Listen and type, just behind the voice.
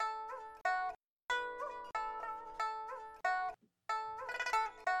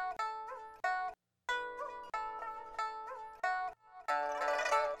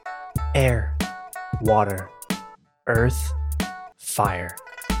Air, water, earth, fire.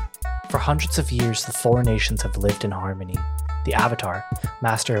 For hundreds of years, the four nations have lived in harmony. The Avatar,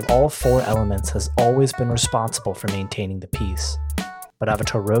 master of all four elements, has always been responsible for maintaining the peace. But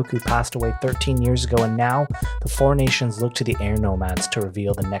Avatar Roku passed away 13 years ago, and now the four nations look to the air nomads to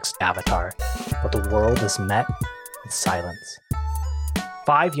reveal the next Avatar. But the world is met with silence.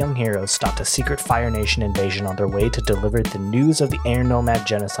 5 young heroes stopped a secret Fire Nation invasion on their way to deliver the news of the air nomad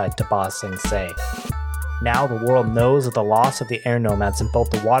genocide to Ba Sing Se. Now the world knows of the loss of the air nomads, and both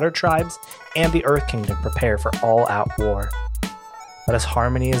the water tribes and the Earth Kingdom prepare for all-out war. But as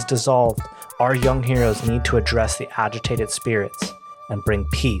harmony is dissolved, our young heroes need to address the agitated spirits and bring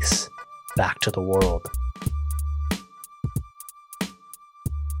peace back to the world.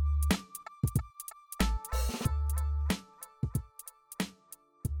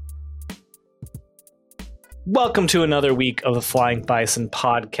 Welcome to another week of the Flying Bison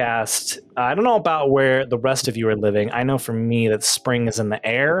podcast. I don't know about where the rest of you are living. I know for me that spring is in the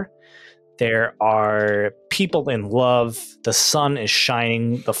air. There are people in love. The sun is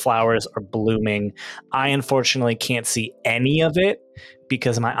shining. The flowers are blooming. I unfortunately can't see any of it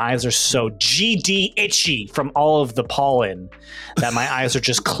because my eyes are so GD itchy from all of the pollen that my eyes are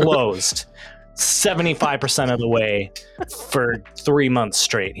just closed 75% of the way for 3 months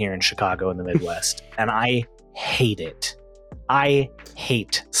straight here in Chicago in the Midwest. And I hate it. I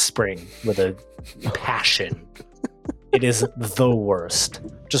hate spring with a passion. It is the worst.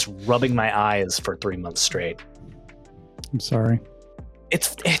 Just rubbing my eyes for 3 months straight. I'm sorry.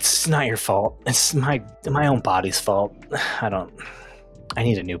 It's not your fault. It's my own body's fault. I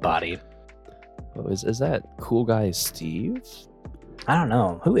need a new body. Oh, is that cool guy Steve? I don't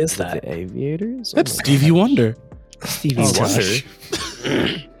know. Who is that? The Aviators? That's Stevie Wonder. Stevie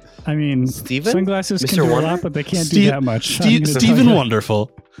Wonder. I mean, Steven? sunglasses Mr. can do Wonder? a lot, but they can't do that much. Steven Wonderful.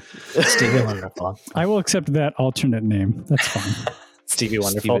 Stevie Wonderful. I will accept that alternate name. That's fine. Stevie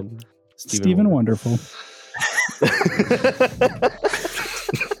Wonderful. Steven Wonderful.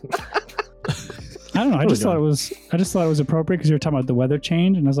 I don't know. I just thought it was appropriate because you were talking about the weather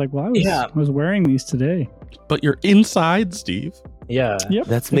change, and I was like, well, I was wearing these today. But you're inside, Steve. Yeah. Yep.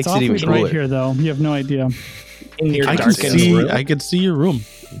 That makes it even bright cooler. here, though. You have no idea. In your I can darkened see. room. I can see your room.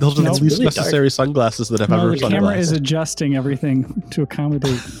 Those are the Nope. least Really necessary sunglasses that I've No, ever the camera is sunglasses. adjusting everything to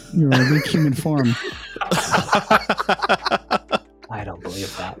accommodate your weak human form. I don't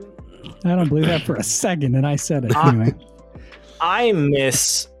believe that. I don't believe that for a second, and I said it anyway. I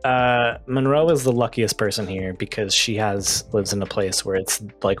miss Monroe is the luckiest person here because she lives in a place where it's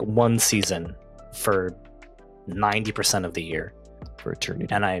like one season for 90% of the year. For eternity.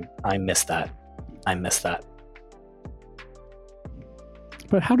 And I miss that. I miss that.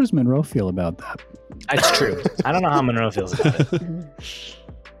 But how does Monroe feel about that? It's true. I don't know how Monroe feels about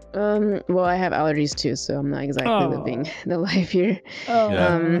it. Well, I have allergies too, so I'm not exactly living the life here.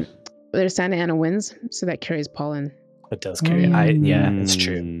 Yeah. There's Santa Ana winds, so that carries pollen. It does carry. Yeah, it's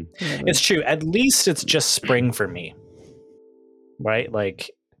true. Mm. It's true. At least it's just spring for me, right?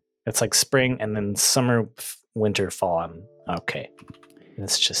 Like it's like spring and then summer, winter, fall. I'm okay.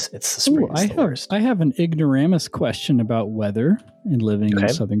 It's the spring. Ooh, I have an ignoramus question about weather and living in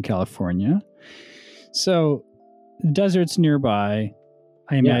Southern California. So, deserts nearby,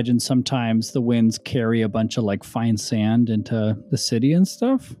 I imagine sometimes the winds carry a bunch of like fine sand into the city and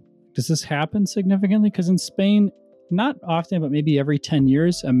stuff. Does this happen significantly? Because in Spain, not often, but maybe every 10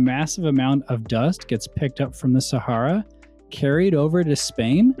 years, a massive amount of dust gets picked up from the Sahara, carried over to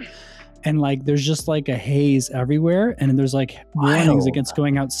Spain. And like, there's just like a haze everywhere, and there's like warnings against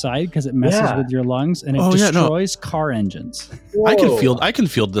going outside because it messes with your lungs and it destroys car engines. I can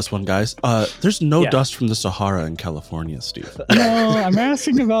field this one, guys. There's no dust from the Sahara in California, Steve. No, I'm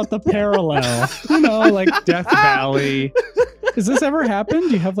asking about the parallel. Like Death Valley. Does this ever happen? Do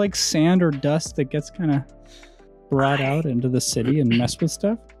you have like sand or dust that gets kind of brought out into the city and mess with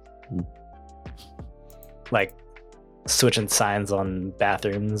stuff? Like switching signs on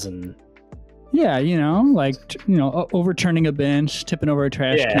bathrooms and. Yeah, overturning a bench, tipping over a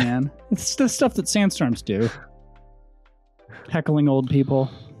trash can. It's the stuff that sandstorms do. Heckling old people.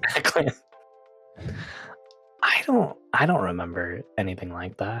 I don't remember anything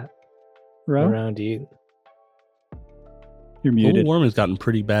like that. Ro? Around you. You're muted. Global warming has gotten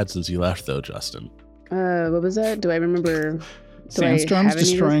pretty bad since you left, though, Justin. What was that? Do I remember? Sandstorms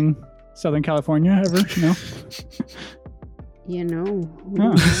destroying Southern California ever? No? Yeah, no. Oh.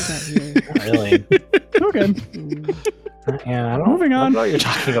 Not really. Okay. Yeah, I don't Moving on. know what you're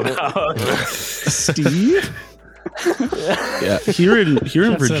talking about. Steve? Yeah, here in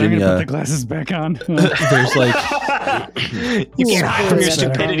I'm Virginia, gonna put the glasses back on. there's like You can't hide from your Better.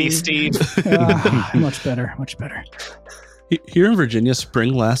 stupidity, Steve. Much better. here in Virginia,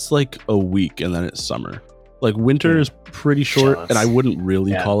 spring lasts like a week and then it's summer. Like winter is pretty short, Jealous. and I wouldn't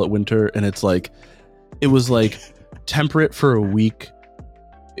really call it winter. And it was like temperate for a week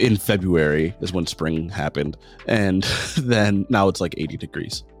in February is when spring happened, and then now it's like 80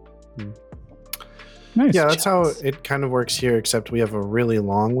 degrees. Nice. Yeah, that's how it kind of works here, except we have a really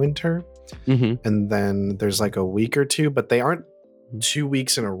long winter, and then there's like a week or two, but they aren't 2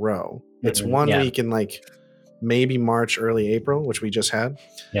 weeks in a row. It's 1 week in like maybe March, early April, which we just had.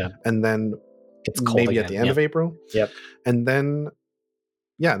 Yeah. And then It's cold maybe again. at the end of April. Yep. And then,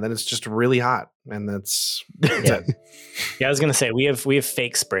 then it's just really hot, and that's it. Yeah, I was gonna say we have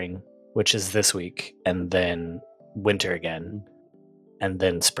fake spring, which is this week, and then winter again, and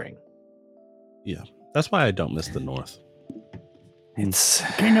then spring. Yeah, that's why I don't miss the North. It's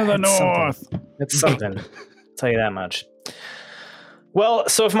King of the it's North. something. It's something. I'll tell you that much. Well,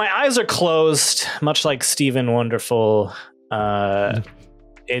 so if my eyes are closed, much like Stephen Wonderful,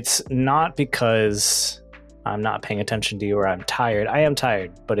 it's not because I'm not paying attention to you or I'm tired. I am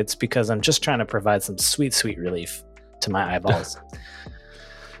tired, but it's because I'm just trying to provide some sweet, sweet relief to my eyeballs.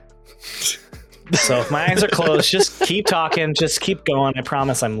 So if my eyes are closed, just keep talking, just keep going. I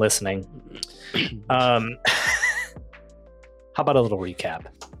promise I'm listening. How about a little recap?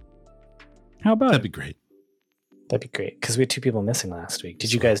 How about That'd it? be great. That'd be great, because we had 2 people missing last week.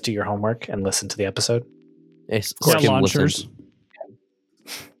 Did you guys do your homework and listen to the episode? launchers.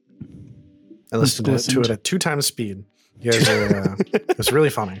 I listened to it at 2 times speed. You guys are, it's really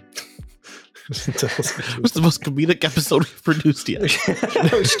funny. It was the most comedic episode we've produced yet. We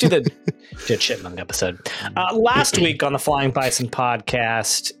should do the Chipmunk episode. Last week on the Flying Bison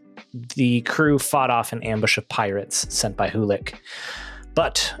podcast, the crew fought off an ambush of pirates sent by Hulik.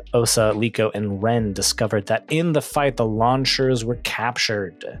 But Osa, Liko, and Ren discovered that in the fight, the launchers were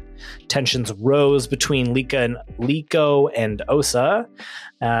captured. Tensions rose between Liko and Osa,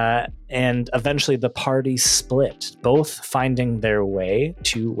 and eventually the party split, both finding their way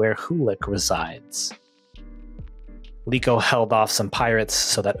to where Hulik resides. Liko held off some pirates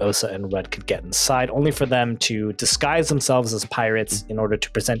so that Osa and Red could get inside, only for them to disguise themselves as pirates in order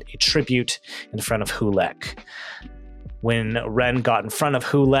to present a tribute in front of Hulik. When Ren got in front of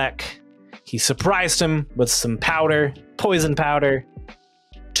Hulik, he surprised him with some powder, poison powder,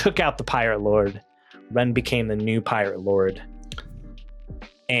 took out the pirate lord. Ren became the new pirate lord,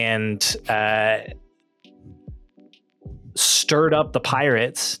 and stirred up the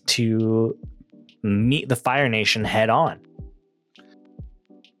pirates to meet the Fire Nation head on.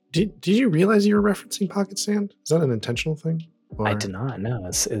 Did you realize you were referencing Pocket Sand? Is that an intentional thing? Or- I did not know.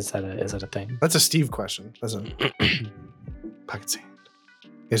 Is that a thing? That's a Steve question. That's a Pocket Sand.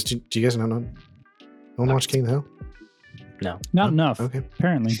 Yes, do you guys know? No one watch King of the Hill? No. Not enough. Okay,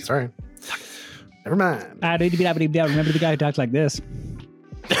 Apparently. sorry. Never mind. Remember the guy who talks like this?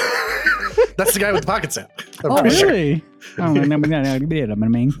 That's the guy with the Pocket Sand. I'm Oh, pretty sure. really? I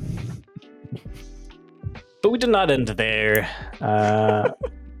mean, But we did not end there.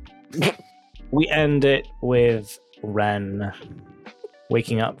 We end it with Ren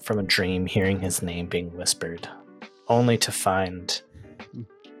waking up from a dream, hearing his name being whispered, only to find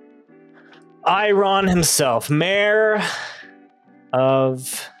Iron himself, mayor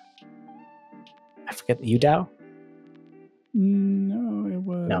of... I forget, Udao? No, it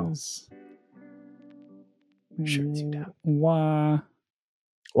was. I'm sure it's Udao.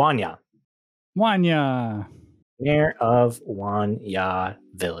 Wanya. Wanya. Mayor of Wanya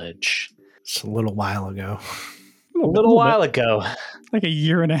Village. It's a little while ago. A little while ago. Like a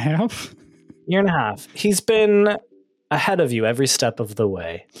year and a half. Year and a half. He's been ahead of you every step of the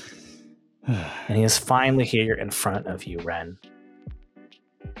way. And he is finally here in front of you, Ren.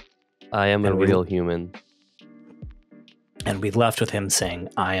 I am a real human. And we left with him saying,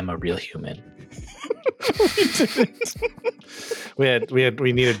 I am a real human.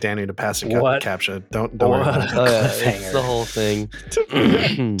 We needed Danny to pass a captcha. Don't worry. It's the whole thing.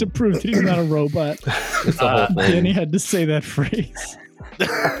 To prove that he's not a robot. It's the whole thing. Danny had to say that phrase.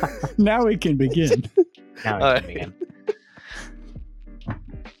 Now we can begin.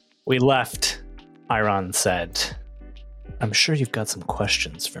 We left. Iron said, I'm sure you've got some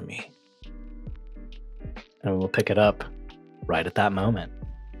questions for me. And we'll pick it up right at that moment.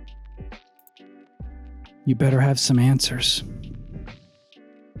 You better have some answers.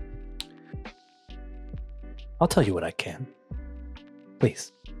 I'll tell you what I can.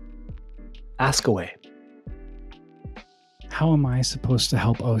 Please. Ask away. How am I supposed to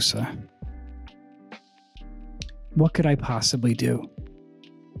help Osa? What could I possibly do?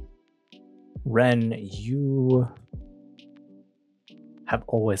 Ren, you have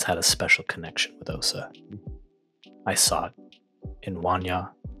always had a special connection with Osa. I saw it in Wanya.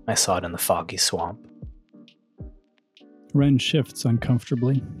 I saw it in the Foggy Swamp. Ren shifts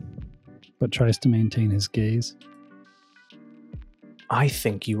uncomfortably, but tries to maintain his gaze. I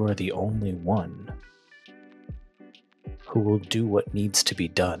think you are the only one who will do what needs to be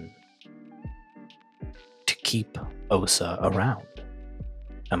done to keep Osa around.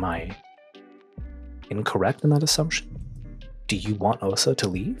 Am I incorrect in that assumption? Do you want Osa to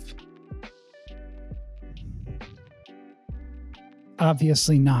leave?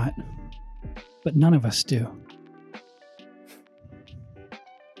 Obviously not, but none of us do.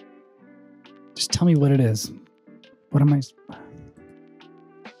 Just tell me what it is. What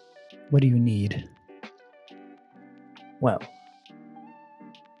do you need? Well,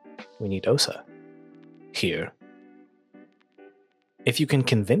 we need Osa here. If you can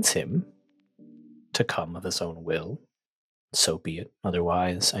convince him to come of his own will, so be it.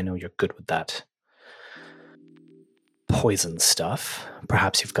 Otherwise, I know you're good with that poison stuff.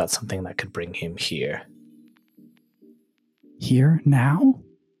 Perhaps you've got something that could bring him here. Here? Now?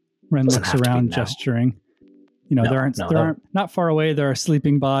 Ren looks around, gesturing. You know, there aren't not far away, there are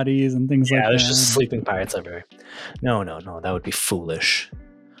sleeping bodies and things like that. Yeah, there's just sleeping pirates everywhere. No, that would be foolish.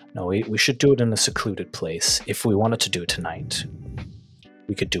 No, we should do it in a secluded place. If we wanted to do it tonight,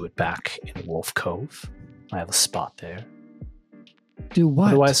 we could do it back in Wolf Cove. I have a spot there. Do what?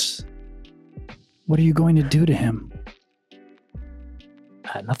 Otherwise, what are you going to do to him?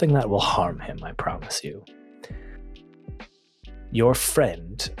 Nothing that will harm him, I promise you. Your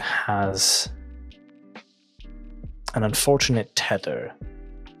friend has an unfortunate tether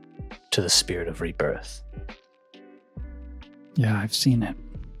to the spirit of rebirth. Yeah, I've seen it.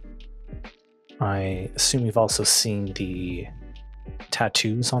 I assume you've also seen the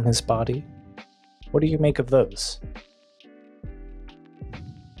tattoos on his body. What do you make of those?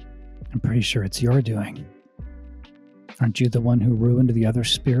 I'm pretty sure it's your doing. Aren't you the one who ruined the other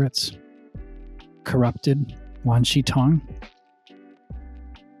spirits? Corrupted Wan Shi Tong?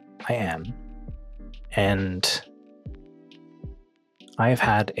 I am. And I have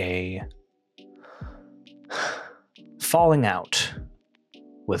had a falling out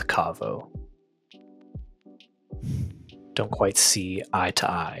with Kavo. Don't quite see eye to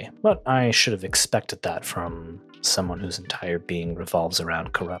eye, but I should have expected that from someone whose entire being revolves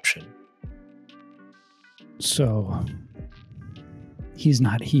around corruption. So, he's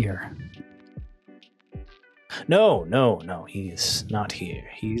not here. No, he's not here.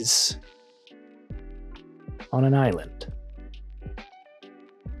 He's on an island.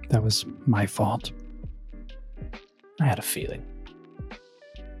 That was my fault. I had a feeling.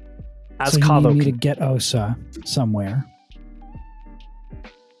 So you need me to get Osa somewhere.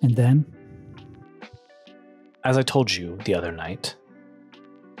 And then? As I told you the other night,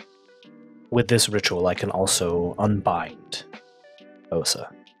 with this ritual I can also unbind Osa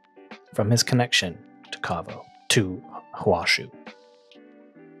from his connection to Kavo, to Hwashu.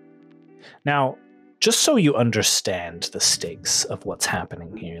 Now, just so you understand the stakes of what's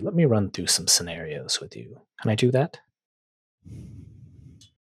happening here, let me run through some scenarios with you. Can I do that?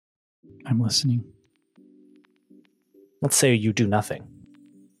 I'm listening. Let's say you do nothing.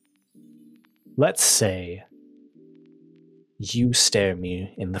 Let's say you stare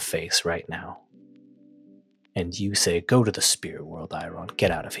me in the face right now, and you say, "Go to the spirit world, Iron.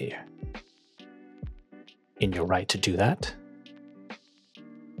 Get out of here." In your right to do that.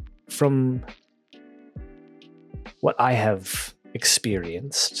 From what I have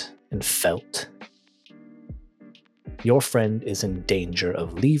experienced and felt, your friend is in danger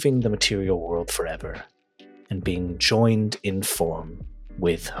of leaving the material world forever and being joined in form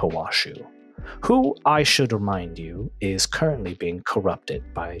with Hwashu, who, I should remind you, is currently being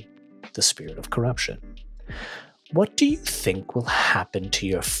corrupted by the spirit of corruption. What do you think will happen to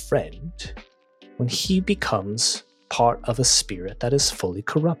your friend when he becomes part of a spirit that is fully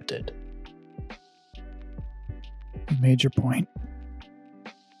corrupted? You made your point.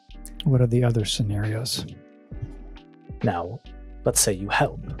 What are the other scenarios? Now, let's say you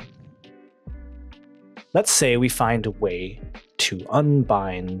help. Let's say we find a way to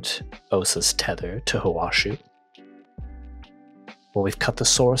unbind Osa's tether to Hwashu. Well, we've cut the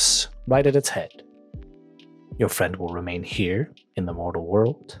source right at its head. Your friend will remain here in the mortal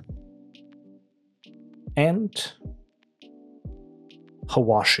world. And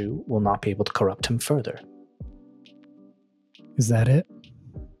Hwashu will not be able to corrupt him further. Is that it?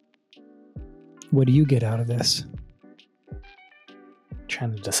 What do you get out of this?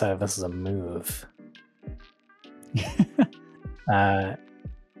 Trying to decide if this is a move.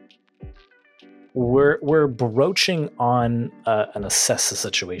 We're broaching on an assess the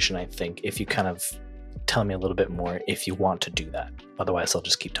situation, I think, if you kind of tell me a little bit more if you want to do that. Otherwise, I'll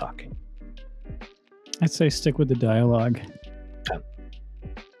just keep talking. I'd say stick with the dialogue. Okay.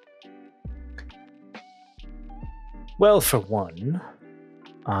 Well, for one,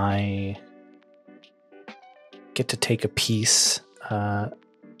 I get to take a piece of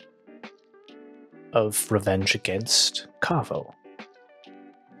revenge against Kavo.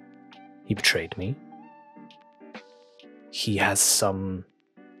 He betrayed me. He has some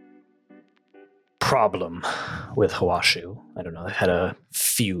problem with Hwashu. I don't know. They've had a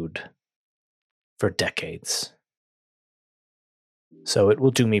feud for decades. So it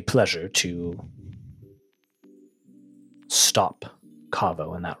will do me pleasure to stop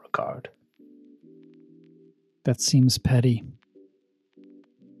Kavo in that regard. That seems petty.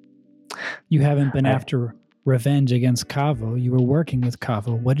 You haven't been after revenge against Kavo. You were working with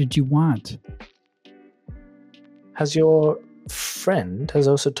Kavo. What did you want? Has your friend has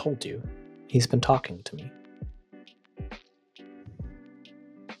also told you? He's been talking to me.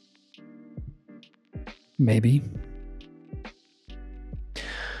 Maybe.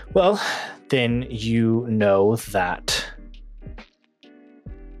 Well, then you know that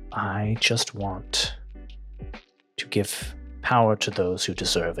I just want to give power to those who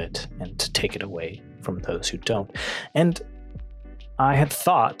deserve it and to take it away from those who don't. And I had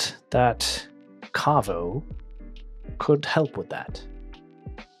thought that Kavo could help with that.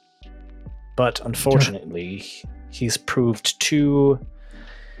 But unfortunately, he's proved too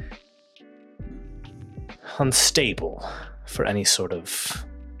unstable for any sort of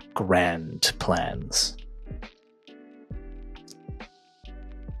grand plans.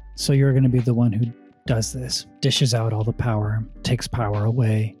 So you're going to be the one who does this, dishes out all the power, takes power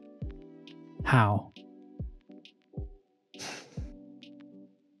away. How?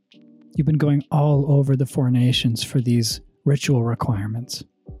 You've been going all over the Four Nations for these ritual requirements.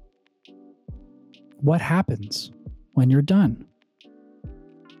 What happens when you're done?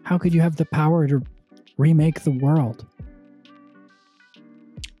 How could you have the power to remake the world?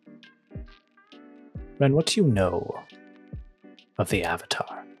 Ren, what do you know of the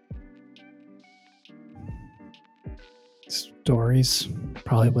Avatar? Stories,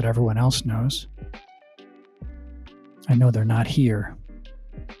 probably what everyone else knows. I know they're not here.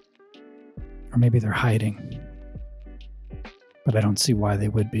 Or maybe they're hiding. But I don't see why they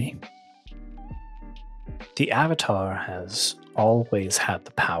would be. The Avatar has always had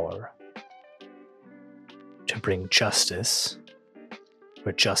the power to bring justice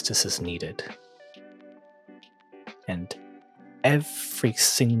where justice is needed. And every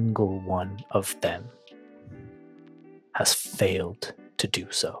single one of them has failed to do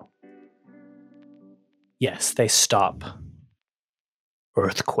so. Yes, they stop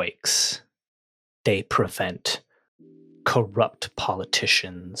earthquakes. They prevent corrupt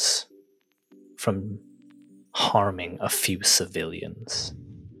politicians from harming a few civilians.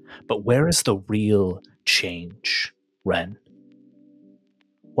 But where is the real change, Ren?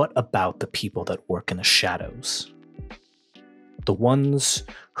 What about the people that work in the shadows? The ones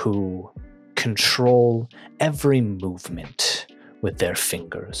who control every movement with their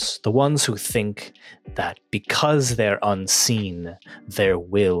fingers. The ones who think that because they're unseen, their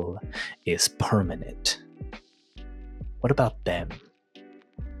will is permanent. What about them?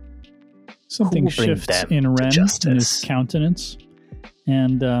 Something shifts in Ren in his countenance,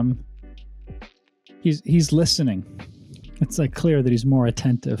 and he's listening. It's like clear that he's more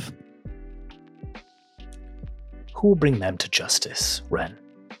attentive. Who will bring them to justice, Ren?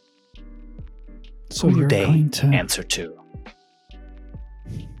 So who you're do they going to answer to?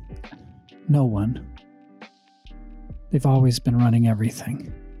 No one. They've always been running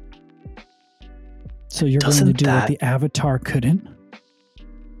everything. So you're going to do what the Avatar couldn't?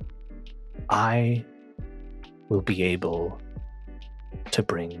 I will be able to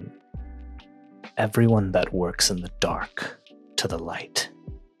bring everyone that works in the dark to the light.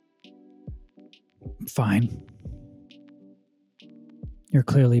 Fine. You're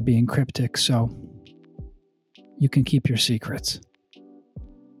clearly being cryptic, so you can keep your secrets.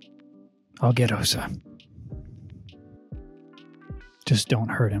 I'll get Osa. Just don't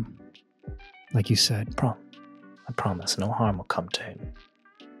hurt him. Like you said. I promise no harm will come to him.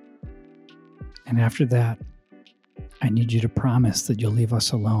 And after that, I need you to promise that you'll leave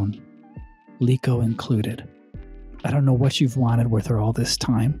us alone. Liko included. I don't know what you've wanted with her all this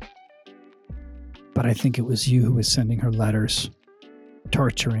time, but I think it was you who was sending her letters,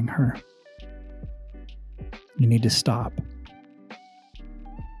 torturing her. You need to stop.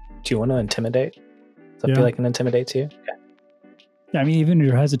 Do you want to intimidate? Does that feel like an intimidate to you? Okay. Yeah, I mean, even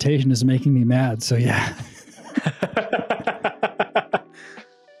your hesitation is making me mad, so yeah.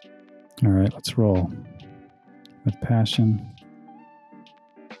 All right, let's roll. With passion.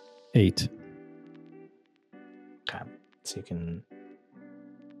 8. Okay, so you can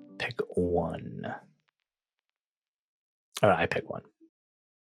pick one. All right, I pick one.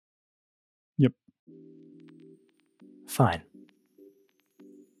 Yep. Fine.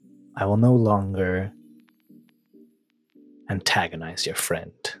 I will no longer antagonize your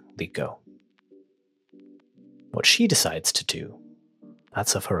friend, Liko. What she decides to do,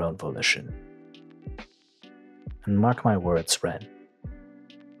 that's of her own volition. And mark my words, Ren,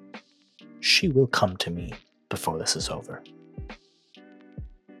 she will come to me before this is over.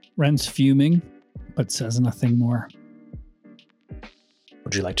 Ren's fuming, but says nothing more.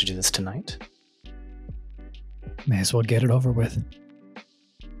 Would you like to do this tonight? May as well get it over with.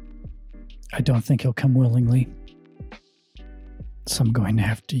 I don't think he'll come willingly. So I'm going to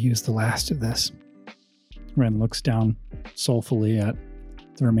have to use the last of this. Ren looks down soulfully at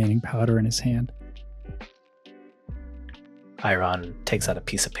the remaining powder in his hand. Iron takes out a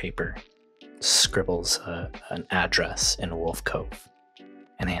piece of paper, scribbles an address in Wolf Cove,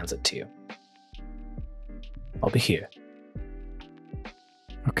 and hands it to you. I'll be here.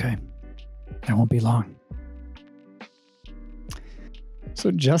 Okay. I won't be long. So,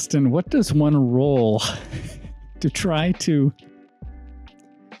 Justin, what does one roll to try to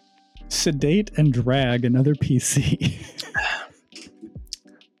sedate and drag another PC?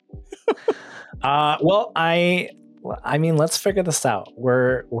 Well, I mean, let's figure this out.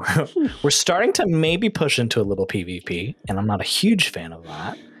 We're starting to maybe push into a little PvP, and I'm not a huge fan of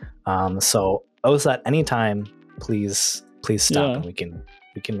that. So Osa, at any time, please stop, and we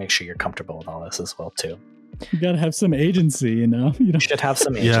can make sure you're comfortable with all this as well too. You gotta have some agency, you know. You should have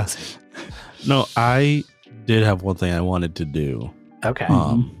some agency. Yeah. No, I did have one thing I wanted to do. Okay.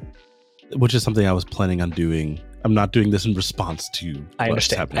 Which is something I was planning on doing. I'm not doing this in response to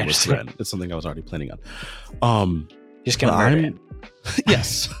what's happening with Ren. It's something I was already planning on. Just gonna murder him.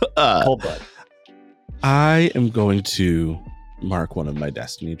 Yes. Cold blood. I am going to mark one of my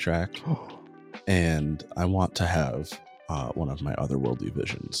destiny track, and I want to have one of my otherworldly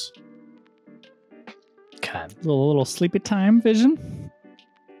visions. Okay. A little sleepy time vision.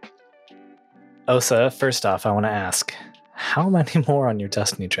 Osa, first off, I want to ask, how many more on your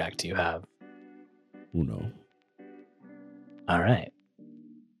destiny track do you have? Uno. All right.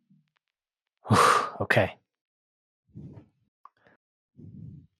 Okay.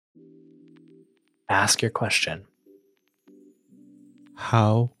 Ask your question.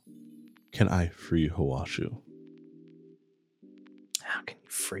 How can I free Hawashu? How can you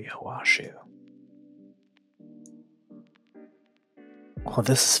free Hawashu? Well,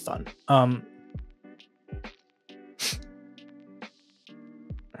 this is fun.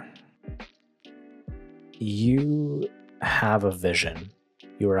 You have a vision.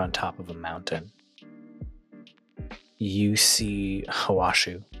 You are on top of a mountain. You see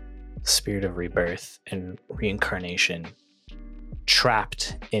Hawashu, spirit of rebirth and reincarnation,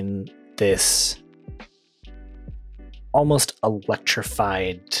 trapped in this almost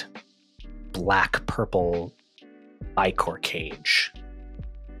electrified black-purple ichor cage.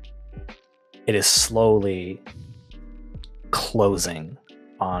 It is slowly closing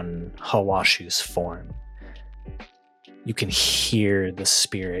on Hawashu's form. You can hear the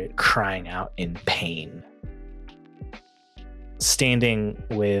spirit crying out in pain. Standing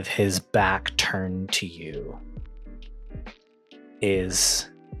with his back turned to you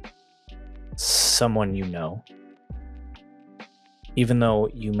is someone you know. Even though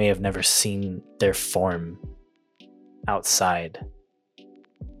you may have never seen their form outside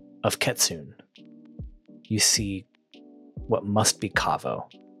of Ketsune, you see what must be Kavo.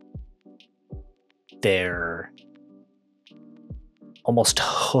 Their almost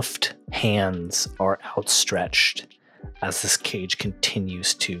hoofed hands are outstretched as this cage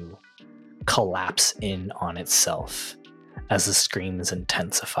continues to collapse in on itself as the screams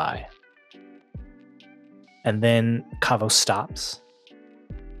intensify. And then Kavo stops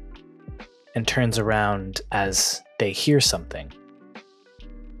and turns around as they hear something.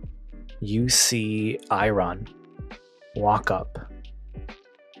 You see Iron walk up.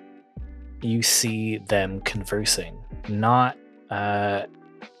 You see them conversing, not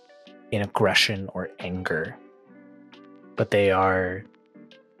in aggression or anger, but they are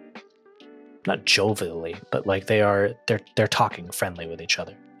not jovially, but like they're talking friendly with each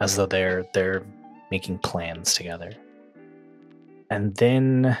other, as though they're making plans together. And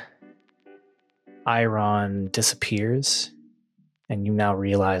then Iron disappears And you now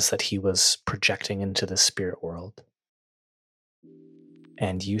realize that he was projecting into the spirit world.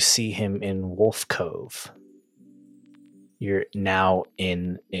 And you see him in Wolf Cove. You're now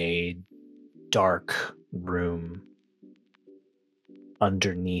in a dark room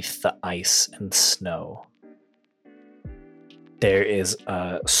underneath the ice and snow. There is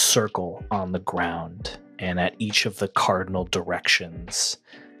a circle on the ground, and at each of the cardinal directions,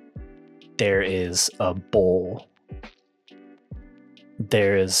 there is a bowl.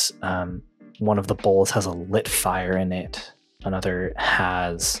 There is one of the bowls has a lit fire in it. Another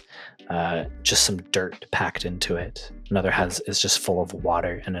has just some dirt packed into it. Another is just full of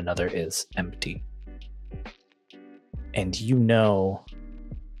water, and another is empty. And you know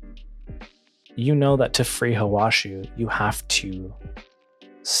that to free Hawashu, you have to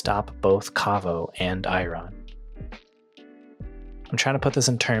stop both Kavo and Iron. I'm trying to put this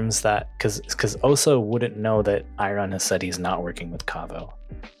in terms that, because Osa wouldn't know that Iron has said he's not working with Kavo,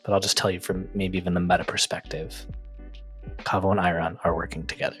 but I'll just tell you from maybe even the meta perspective, Kavo and Iron are working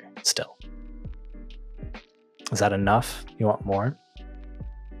together still. Is that enough? You want more?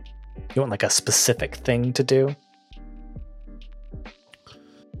 You want like a specific thing to do?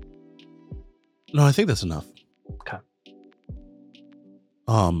 No, I think that's enough. Okay.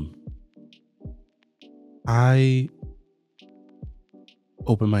 I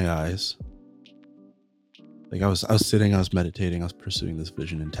opened my eyes. Like I was sitting, I was meditating, I was pursuing this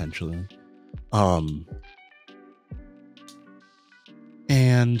vision intentionally.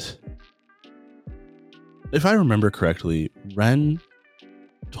 And if I remember correctly, Ren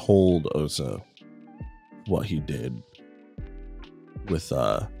told Osa what he did with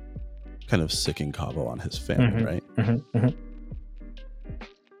kind of sicking Kavo on his family, right? And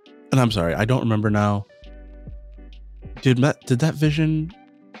I'm sorry, I don't remember now. Did that vision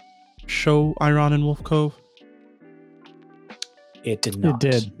show Iron in Wolf Cove? It did not.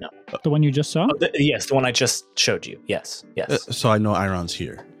 It did. No. The one you just saw? Yes, the one I just showed you. Yes. So I know Iron's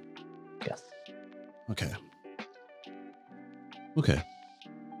here. Yes. Okay.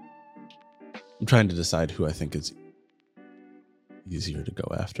 I'm trying to decide who I think is easier to go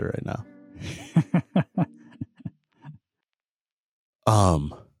after right now.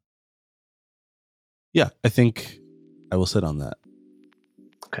 Yeah, I think I will sit on that.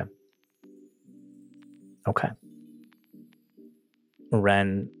 Okay.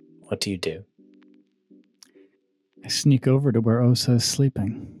 Ren, what do you do? I sneak over to where Osa is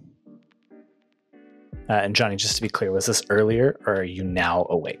sleeping. And Johnny, just to be clear, was this earlier or are you now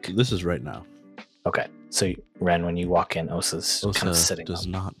awake? This is right now. Okay. So Ren, when you walk in, Osa kind of sitting does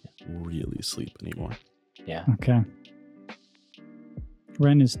up. not really sleep anymore. Yeah. Okay.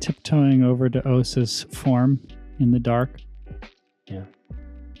 Ren is tiptoeing over to Osa's form in the dark. Yeah.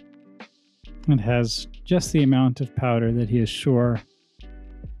 And has just the amount of powder that he is sure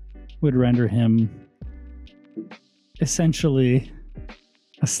would render him essentially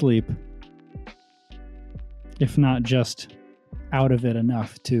asleep, if not just out of it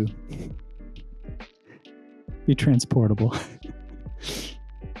enough to be transportable.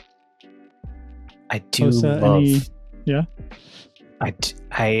 I do Osa, love... Yeah?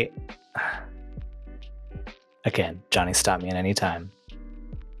 Again, Johnny, stop me at any time.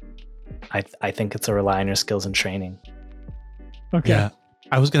 I think it's a rely on your skills and training. Okay. Yeah.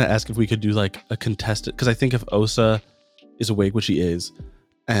 I was going to ask if we could do like a contested, because I think if Osa is awake, which he is,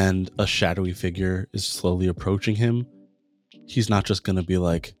 and a shadowy figure is slowly approaching him, he's not just going to be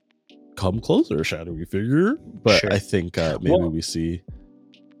like, come closer, shadowy figure. But sure. I think maybe we see.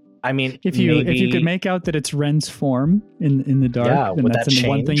 I mean, if you could make out that it's Ren's form in the dark, then that's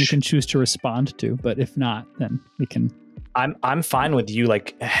one thing you can choose to respond to. But if not, then we can. I'm fine with you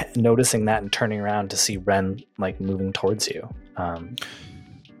like noticing that and turning around to see Ren like moving towards you. Are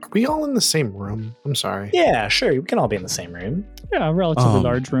we all in the same room? I'm sorry. Yeah, sure. We can all be in the same room. Yeah, a relatively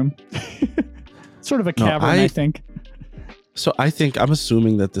large room. Sort of a cavern, I think. So I'm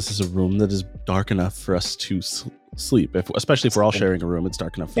assuming that this is a room that is dark enough for us to sleep. Especially if we're all sharing a room, it's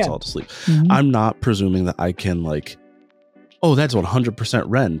dark enough for us all to sleep. Mm-hmm. I'm not presuming that I can like, oh, that's 100%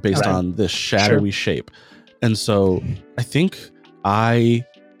 Ren based on this shadowy shape. And so I think I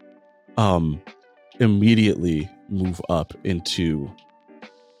immediately move up into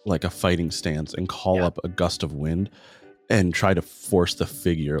like a fighting stance and call up a gust of wind and try to force the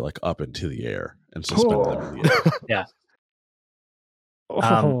figure like up into the air and suspend them in the air. Yeah.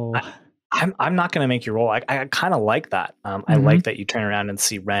 I'm not going to make you roll. I kind of like that. I like that you turn around and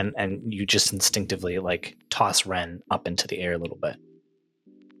see Ren and you just instinctively like toss Ren up into the air a little bit.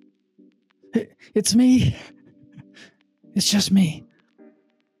 It's me. It's just me.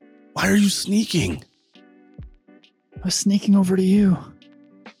 Why are you sneaking? I was sneaking over to you.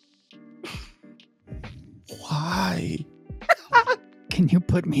 Why? Can you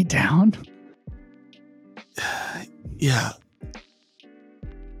put me down? Yeah.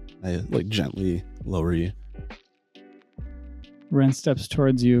 I like gently lower you. Ren steps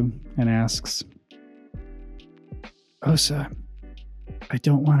towards you and asks, Osa, I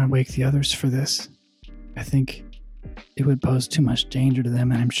don't want to wake the others for this. I think it would pose too much danger to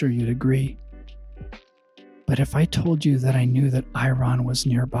them, and I'm sure you'd agree. But if I told you that I knew that Iron was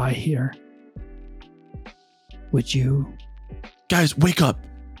nearby here, would you? Guys, wake up.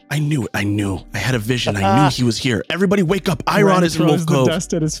 I knew it. I had a vision. I knew he was here. Everybody wake up. Iron is in Wolf Cove. The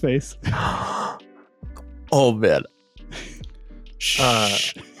dust at his face. Oh, man.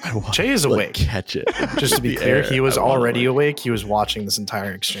 Jay is awake. Catch it. Just to be clear, he was already awake. He was watching this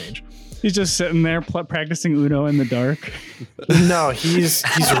entire exchange. He's just sitting there practicing Uno in the dark. No, he's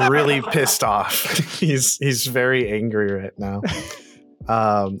really pissed off. He's very angry right now,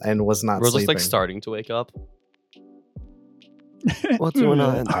 and was not. We're sleeping. just like starting to wake up. What's going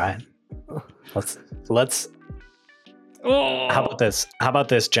on? All right, let's. How about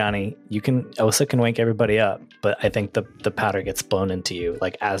this, Johnny? Osa can wake everybody up, but I think the powder gets blown into you,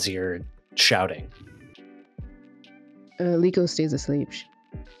 like as you're shouting. Liko stays asleep.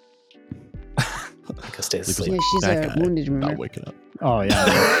 Liko stays asleep. Yeah, she's wounded. Remember? Not waking up. Oh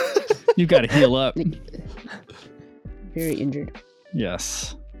yeah, you got to heal up. Very injured.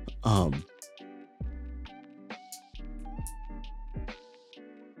 Yes.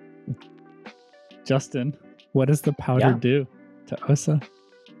 Justin, what does the powder do to Osa?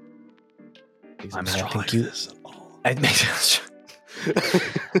 I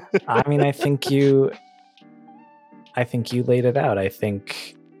think you laid it out. I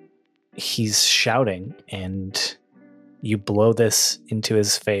think he's shouting and you blow this into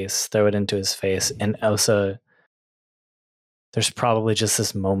his face, throw it into his face, and Osa, there's probably just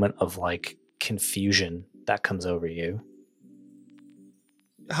this moment of like confusion that comes over you.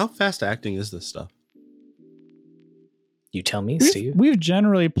 How fast acting is this stuff? You tell me, Steve. We've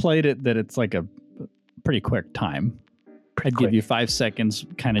generally played it that it's like a pretty quick time. I'd give you 5 seconds,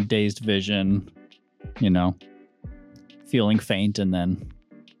 kind of dazed vision, feeling faint, and then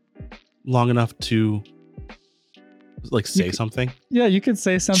long enough to like say something. Yeah, you could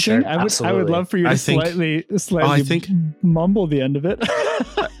say something. Sure, I would love for you to slightly mumble the end of it.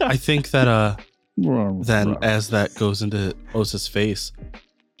 I think that then as that goes into Osa's face,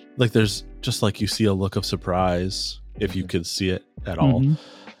 like there's just like you see a look of surprise, if you could see it at all.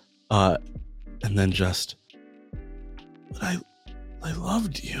 And then just, but I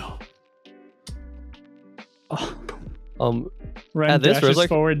loved you. Ren dashes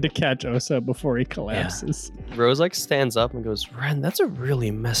forward to catch Osa before he collapses. Yeah. Rose stands up and goes, Ren, that's a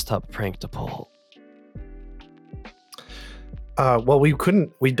really messed up prank to pull. Well, we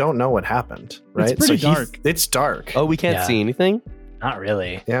don't know what happened, right? It's pretty dark. It's dark. Oh, we can't see anything? Not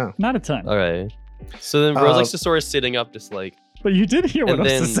really. Yeah. Not a ton. All right. So then Rose just sort of sitting up, just like. But you did hear what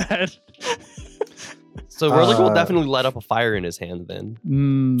Osa said. So Rose will definitely light up a fire in his hand then.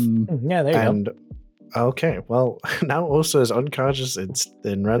 Yeah, there you go. Okay, well, now Osa is unconscious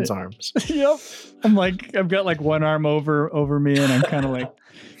in Ren's arms. Yep. I've got one arm over me, and I'm kind of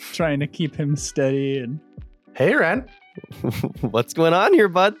trying to keep him steady. And hey, Ren. What's going on here,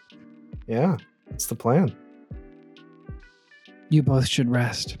 bud? Yeah, what's the plan? You both should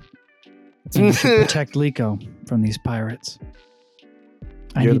rest. And you should protect Liko from these pirates.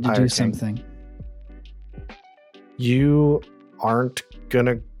 I need to do something. You aren't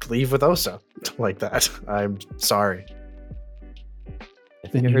gonna leave with Osa like that. I'm sorry.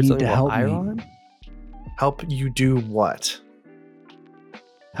 Then you need to help me. Help you do what?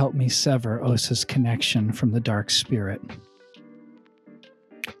 Help me sever Osa's connection from the dark spirit.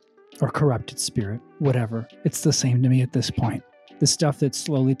 Or corrupted spirit, whatever. It's the same to me at this point. The stuff that's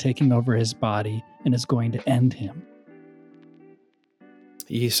slowly taking over his body and is going to end him.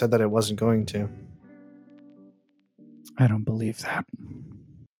 He said that it wasn't going to. I don't believe that.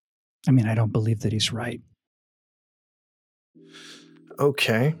 I don't believe that he's right.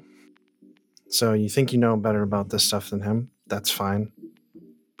 Okay. So you think you know better about this stuff than him? That's fine.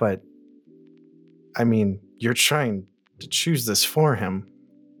 But, you're trying to choose this for him.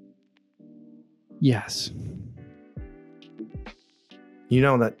 Yes. You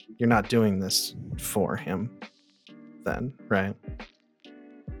know that you're not doing this for him then, right?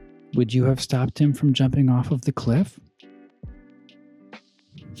 Would you have stopped him from jumping off of the cliff?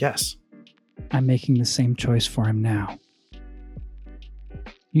 Yes. I'm making the same choice for him now.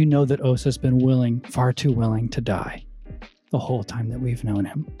 You know that Osa's been far too willing to die the whole time that we've known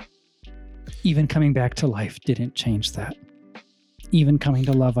him. Even coming back to life didn't change that. Even coming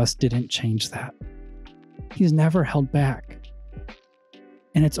to love us didn't change that. He's never held back.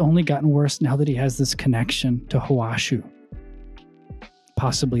 And it's only gotten worse now that he has this connection to Hwashu.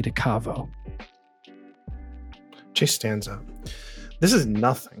 Possibly to Kavo. Chase stands up. This is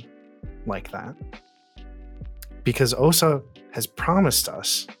nothing like that. Because Osa has promised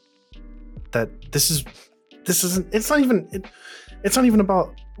us that it's not even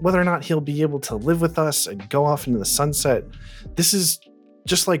about whether or not he'll be able to live with us and go off into the sunset. This is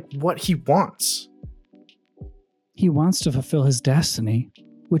just like what he wants. He wants to fulfill his destiny,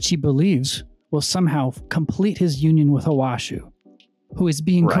 which he believes will somehow complete his union with Hwashu, who is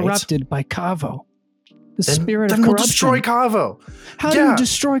being corrupted by Kavo. The spirit of corruption. Then we'll destroy Kavo. How do you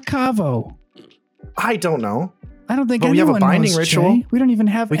destroy Kavo? I don't know. I don't think anyone knows, we have a binding ritual. Jay. We don't even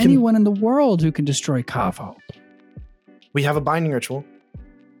have anyone in the world who can destroy Kavo. We have a binding ritual.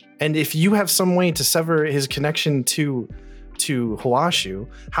 And if you have some way to sever his connection to Hwashu,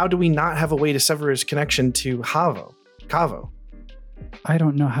 how do we not have a way to sever his connection to Kavo? I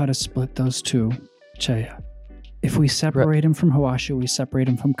don't know how to split those two, Che. If we separate him from Hwashu, we separate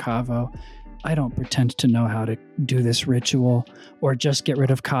him from Kavo. I don't pretend to know how to do this ritual or just get rid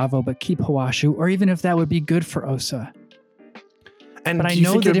of Kavo but keep Hwashu, or even if that would be good for Osa. And but do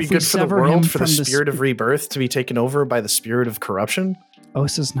you think it would be good for the world, for the spirit of rebirth to be taken over by the spirit of corruption?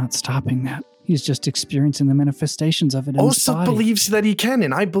 Osa's not stopping that. He's just experiencing the manifestations of it in his body. Osa believes that he can,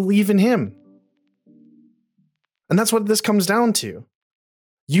 and I believe in him. And that's what this comes down to.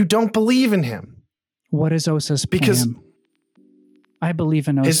 You don't believe in him. What is Osa's plan? Because I believe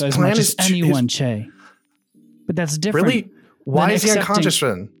in Osa as much as anyone, Che. But that's different. Really? Why is he unconscious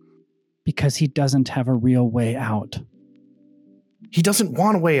then? Because he doesn't have a real way out. He doesn't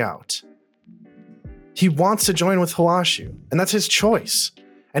want a way out. He wants to join with Hwashu, and that's his choice.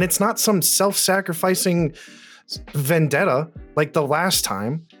 And it's not some self-sacrificing vendetta like the last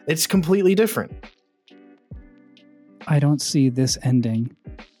time. It's completely different. I don't see this ending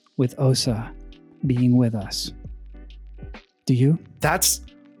with Osa being with us. Do you? That's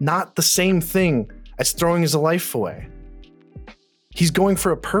not the same thing as throwing his life away. He's going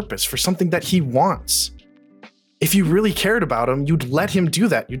for a purpose, for something that he wants. If you really cared about him, you'd let him do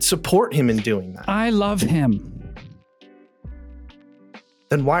that. You'd support him in doing that. I love him.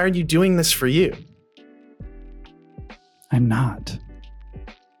 Then why are you doing this for you? I'm not.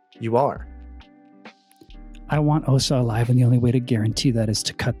 You are. I want Osa alive, and the only way to guarantee that is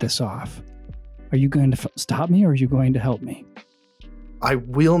to cut this off. Are you going to stop me, or are you going to help me? I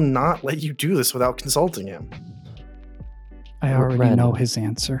will not let you do this without consulting him. I already know his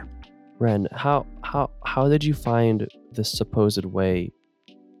answer. Ren, how did you find this supposed way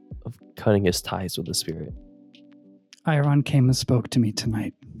of cutting his ties with the spirit? Iron came and spoke to me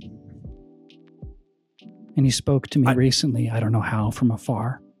tonight. And he spoke to me recently, I don't know how, from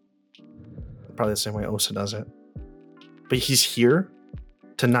afar. Probably the same way Osa does it. But he's here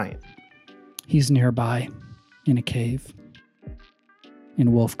tonight. He's nearby, in a cave.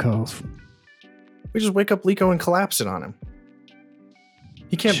 In Wolf Cove. We just wake up Liko and collapse it on him.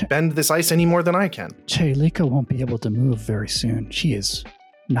 He can't bend this ice any more than I can. Che, Liko won't be able to move very soon. She is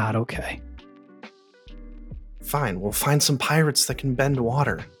not okay. Fine, we'll find some pirates that can bend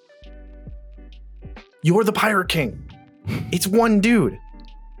water. You're the Pirate King. It's one dude.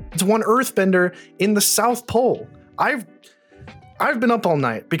 It's one earthbender in the South Pole. I've been up all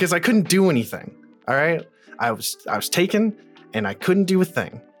night because I couldn't do anything. All right? I was taken and I couldn't do a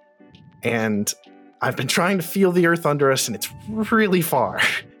thing. And I've been trying to feel the earth under us, and it's really far.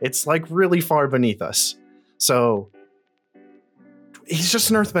 It's like really far beneath us. So he's just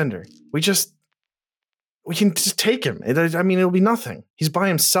an earthbender. We can just take him. It'll be nothing. He's by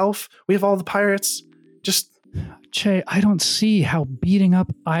himself. We have all the pirates. Just Che, I don't see how beating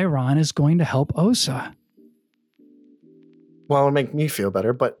up Iron is going to help Osa. Well, it'll make me feel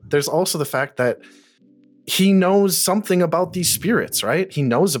better, but there's also the fact that he knows something about these spirits, right? He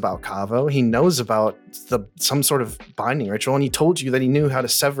knows about Kavo. He knows about some sort of binding ritual, and he told you that he knew how to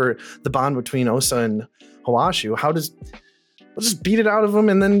sever the bond between Osa and Hwashu. We'll just beat it out of him,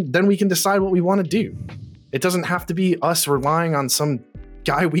 and then we can decide what we want to do. It doesn't have to be us relying on some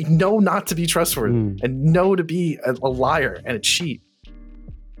guy we know not to be trustworthy and know to be a liar and a cheat.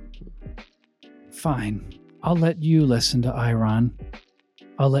 Fine. I'll let you listen to Iron.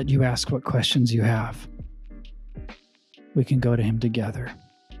 I'll let you ask what questions you have. We can go to him together.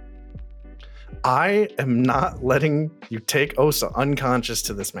 I am not letting you take Osa unconscious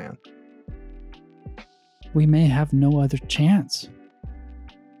to this man. We may have no other chance.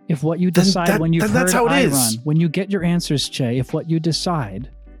 If what you decide when you've heard Iron, when you get your answers, Che, if what you decide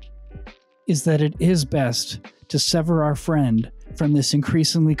is that it is best to sever our friend from this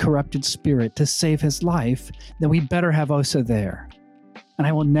increasingly corrupted spirit to save his life, then we better have Osa there. And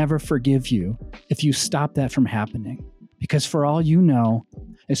I will never forgive you if you stop that from happening. Because for all you know,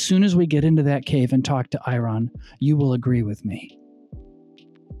 as soon as we get into that cave and talk to Iron, you will agree with me.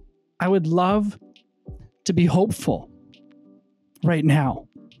 I would love to be hopeful right now.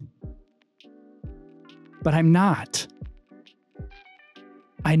 But I'm not.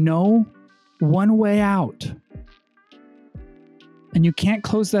 I know one way out. And you can't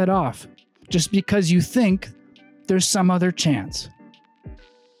close that off just because you think there's some other chance.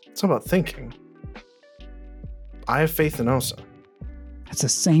 It's about thinking. I have faith in Osa. It's the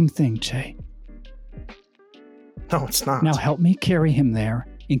same thing, Che. No, it's not. Now help me carry him there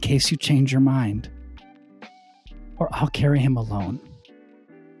in case you change your mind. Or I'll carry him alone.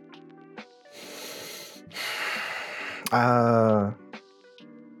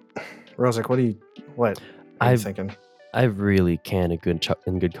 Rozek, what are you thinking? I really can,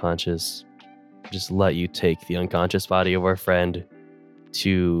 in good conscience, just let you take the unconscious body of our friend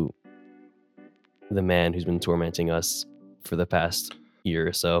to the man who's been tormenting us for the past year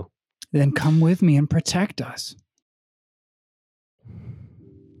or so. Then come with me and protect us.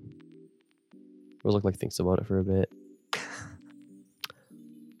 Rozek thinks about it for a bit.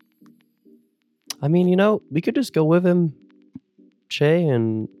 I mean, we could just go with him, Che,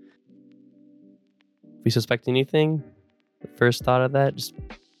 and if we suspect anything, the first thought of that, just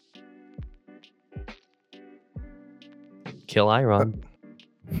kill Iron.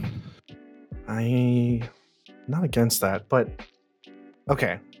 I'm not against that, but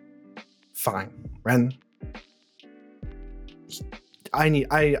okay, fine. Ren,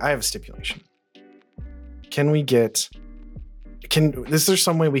 I have a stipulation. Is there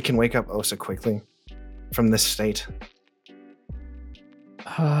some way we can wake up Osa quickly from this state?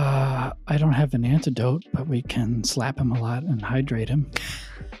 I don't have an antidote, but we can slap him a lot and hydrate him.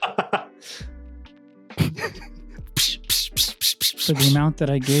 For the amount that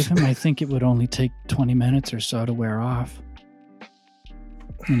I gave him, I think it would only take 20 minutes or so to wear off.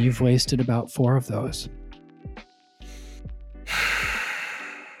 And you've wasted about 4 of those.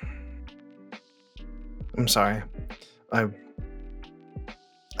 I'm sorry. I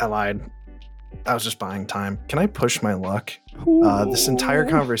lied. I was just buying time. Can I push my luck? This entire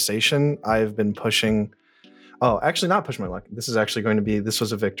conversation, I've been pushing... Oh, actually not push my luck. This is actually going to be... This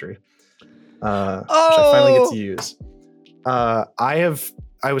was a victory. Which I finally get to use. I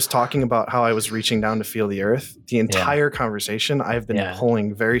was talking about how I was reaching down to feel the earth. The entire conversation, I've been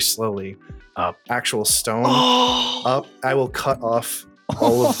pulling very slowly up actual stone up. I will cut off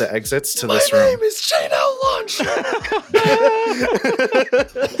all of the exits to this room. My name is Shane Launcher.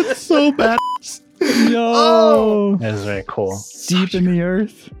 So bad. Yo, that is very cool. Deep in the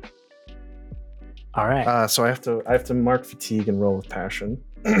earth. All right. So I have to mark fatigue and roll with passion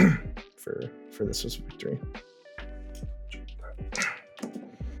for this was victory.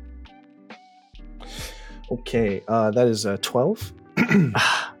 Okay, that is 12.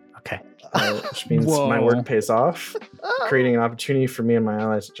 Okay. Which means my work pays off, creating an opportunity for me and my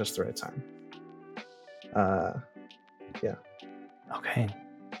allies at just the right time. Yeah. Okay.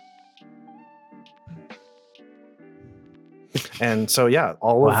 And so,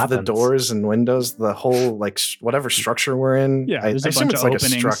 all of the doors and windows, the whole, whatever structure we're in, I assume it's like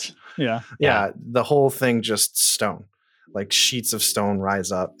openings. A structure. Yeah. The whole thing just stone. Like sheets of stone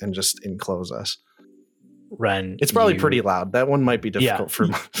rise up and just enclose us. Ren, it's probably pretty loud. That one might be difficult for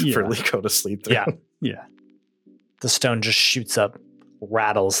Liko to sleep through. Yeah. The stone just shoots up,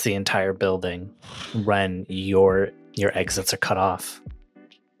 rattles the entire building. Ren, your exits are cut off.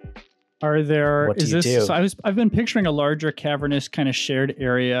 Are there? What do you do? So I've been picturing a larger cavernous kind of shared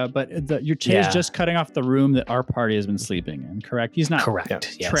area, but your Che is just cutting off the room that our party has been sleeping in. Correct? He's not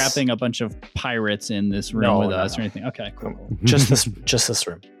trapping a bunch of pirates in this room with us or anything. Okay, cool. Just this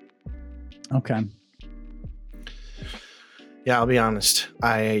room. Okay. Yeah, I'll be honest.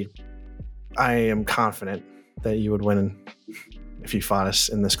 I am confident that you would win if you fought us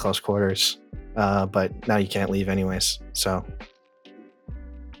in this close quarters. But now you can't leave anyways. So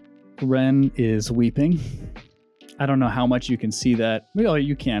Ren is weeping. I don't know how much you can see that. Well,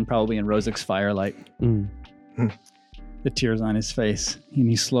 you can probably in Rozek's firelight. The tears on his face. And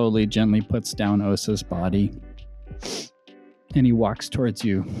he slowly, gently puts down Osa's body. And he walks towards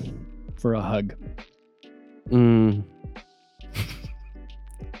you for a hug.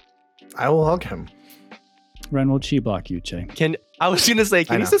 I will hug him. Ren will chi block you, Che. I was gonna say,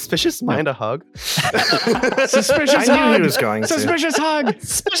 can you suspicious mind a hug? Suspicious I hug. knew he was going to. Suspicious hug.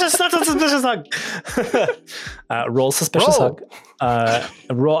 Suspicious, not a suspicious hug. Roll suspicious hug.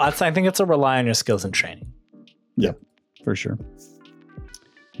 Roll. I think it's a rely on your skills and training. Yep, for sure.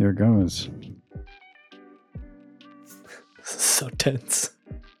 Here goes. This is so tense.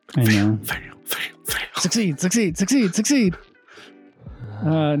 I know. Fail. Succeed.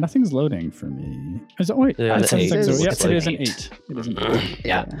 Nothing's loading for me. Wait, Yeah, I think an so. eight. Yep, It's it like is an 8. 8. It is an 8.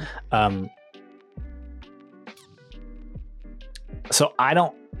 Yeah. So I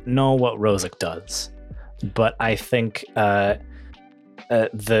don't know what Rozek does, but I think the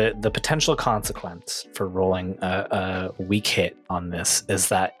potential consequence for rolling a weak hit on this is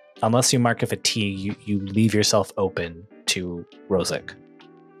that unless you mark a fatigue, you leave yourself open to Rozek,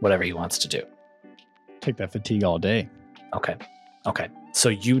 whatever he wants to do. Take that fatigue all day. Okay. So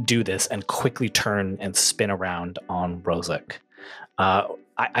you do this and quickly turn and spin around on Rozek.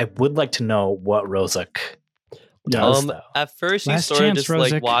 I would like to know what Rozek does, though. At first, you Last sort of chance, just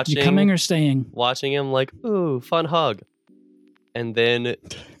Rozek. like watching, You coming or staying? watching him like, ooh, fun hug, and then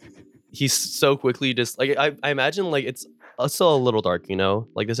he's so quickly just like I imagine like it's still a little dark, you know,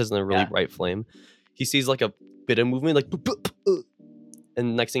 like this isn't a really bright flame. He sees like a bit of movement, like,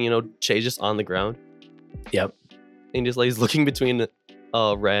 and next thing you know, Che's just on the ground. Yep. And just like he's looking between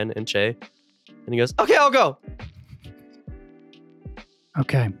Ren and Che, and he goes, "Okay, I'll go."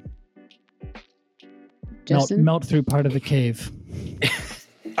 Okay. Justin? Melt through part of the cave.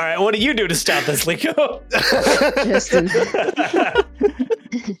 All right, what do you do to stop this, Liko? Justin.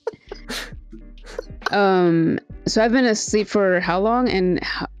 So I've been asleep for how long, and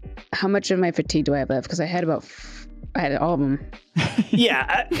how much of my fatigue do I have left? Because I had all of them.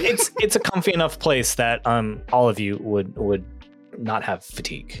 Yeah, it's a comfy enough place that all of you would not have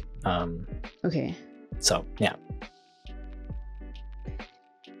fatigue. Okay. So yeah.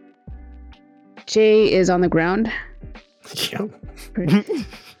 Jay is on the ground. Yeah.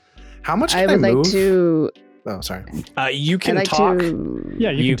 How much I can I would like move? to. Oh, sorry. You I'd can like talk. to. Yeah,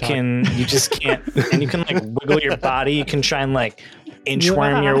 You can. You just can't. And you can like wiggle your body. You can try and like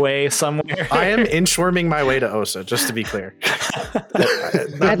inchworm your way somewhere. I am inchworming my way to Osa, just to be clear.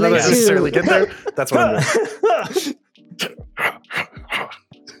 Not I'd like necessarily to- get there. That's what I'm doing.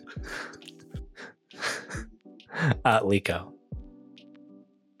 Liko.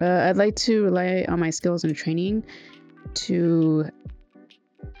 I'd like to rely on my skills and training to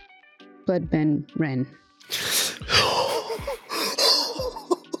bloodbend Ren.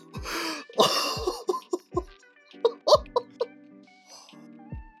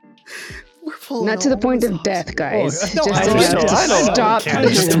 Not to the point of death, guys. Oh, no, Just to stop.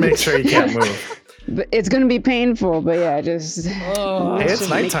 Just to make sure you can't move. But it's gonna be painful, but yeah, just Hey, it's just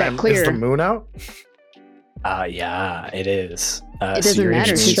make that nighttime. Is clear. the moon out? Yeah, it is. It doesn't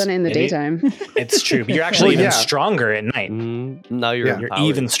matter. She's done it in the daytime. It's true. But you're actually even yeah. stronger at night. Now you're You're empowered.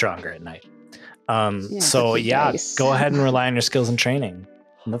 even stronger at night. So fucking yeah, nice. go ahead and rely on your skills and training.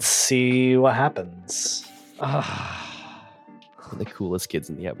 Let's see what happens. the coolest kids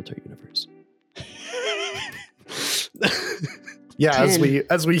in the Avatar universe. Yeah, as 10. we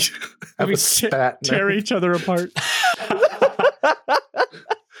have a spat. Tear each other apart.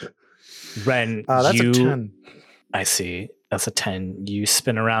 Ren, That's you. a 10. I see. That's a 10. You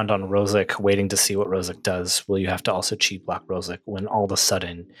spin around on Rozek, waiting to see what Rozek does. Will you have to also cheat block Rozek when all of a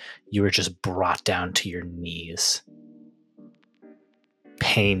sudden you are just brought down to your knees?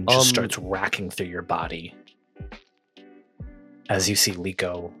 Pain just starts racking through your body as you see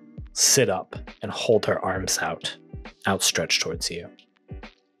Liko sit up and hold her arms out, outstretched towards you.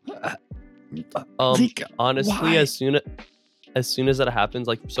 Honestly, why? as soon as that happens,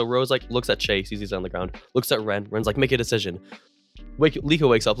 like, so Rose like looks at Che, sees he's on the ground, looks at Ren's like, make a decision. Liko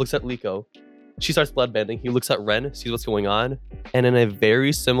wakes up, looks at Liko. She starts bloodbending. He looks at Ren, sees what's going on, and in a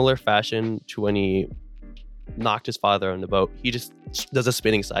very similar fashion to when he knocked his father on the boat, he just does a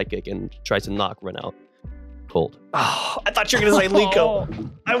spinning sidekick and tries to knock Ren out cold. Oh, I thought you were going to say Liko.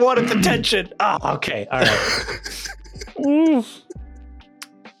 I wanted the tension. Oh, okay. All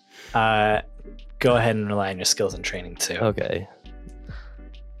right. Go ahead and rely on your skills and training too. Okay.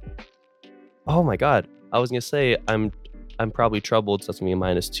 Oh my god. I was gonna say I'm probably troubled, so that's gonna be a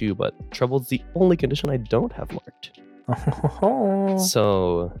 -2, but troubled's the only condition I don't have marked.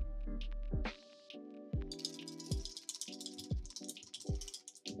 So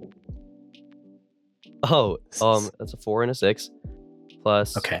that's a 4 and a 6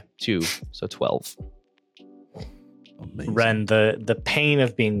 plus Okay. 2, so 12. Amazing. Ren, the pain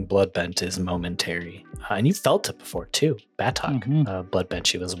of being bloodbent is momentary. And you felt it before too. Batok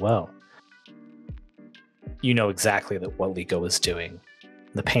bloodbent you as well. you know exactly what Liko is doing.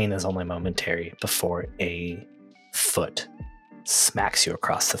 The pain is only momentary before a foot smacks you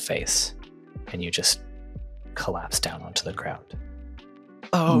across the face and you just collapse down onto the ground.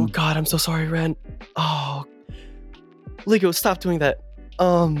 Oh God, I'm so sorry, Ren. Oh, Liko, stop doing that.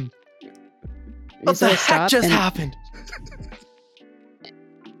 What the heck just happened?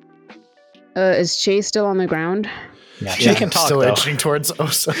 Is Chase still on the ground? Yeah, she can talk. Still though. edging towards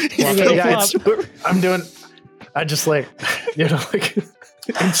Osa. Okay, I just like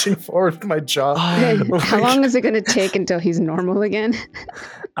inching forward with my jaw. How long is it going to take until he's normal again?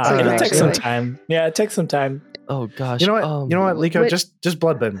 It'll take some time. Yeah, it takes some time. Oh gosh. You know what, Liko? Just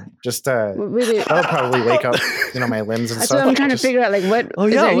bloodbend. Just wait. that'll probably wake up, my limbs and That's stuff. what I'm trying to figure out. Like, what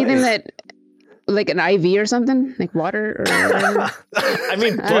is there anything that, like an IV or something, like water or whatever? I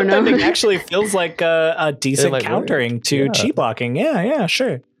mean, bloodbending actually feels like a decent countering to chi blocking. Yeah,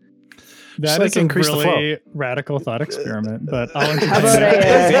 sure. That is a really radical thought experiment, but I'll How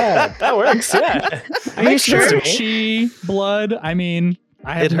about that works. Yeah. Are you sure? Chi, blood. I mean,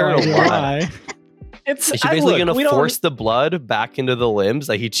 I have no idea why. Is she basically going to force the blood back into the limbs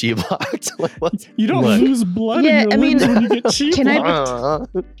that he chi blocked? You don't lose blood in your limbs when you get chi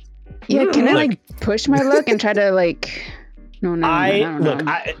blocked. Can I like push my luck and try to like? No.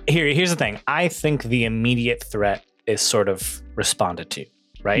 Here's the thing. I think the immediate threat is sort of responded to,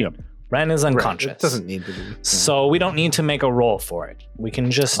 right? Yep. Ren is unconscious. Right. It doesn't need to be. So we don't need to make a roll for it. We can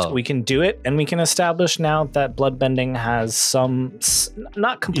just we can do it, and we can establish now that bloodbending has some,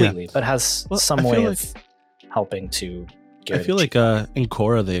 not completely, but has some way of helping to get. I feel like in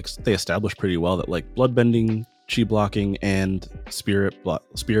Korra they established pretty well that like bloodbending, chi blocking, and spirit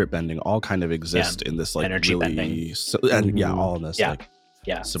bending all kind of exist in this like energy really bending. All in this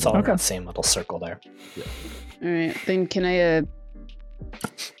it's all in that same little circle there. Yeah. All right, then can I?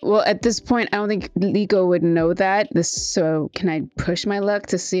 Well, at this point, I don't think Liko would know that. So can I push my luck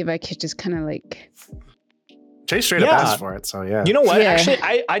to see if I could just kind of like... Chase straight up asked for it, so yeah. You know what? Yeah. Actually,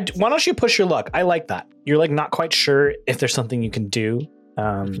 why don't you push your luck? I like that. You're like not quite sure if there's something you can do.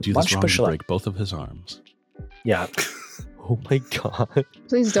 If you do this wrong, you break both of his arms. Yeah. Oh my God.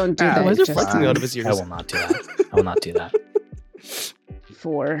 Please don't do that. Why is there flexing out of his ears? I will not do that.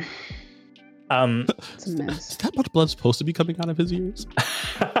 4. It's a mess. Is that much blood supposed to be coming out of his ears?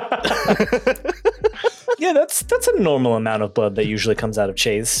 Yeah, that's a normal amount of blood that usually comes out of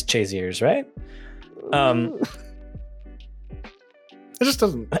Chase ears, right? It just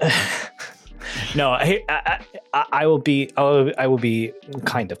doesn't. No, I will be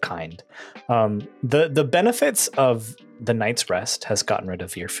kind. The benefits of the night's rest has gotten rid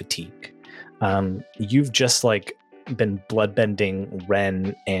of your fatigue. You've just like been bloodbending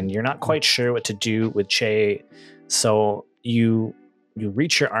Ren, and you're not quite sure what to do with Che, so you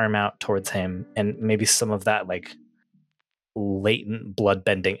reach your arm out towards him, and maybe some of that like latent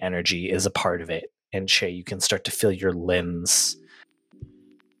bloodbending energy is a part of it, and Che, you can start to feel your limbs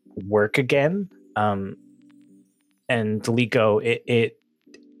work again. And Liko, it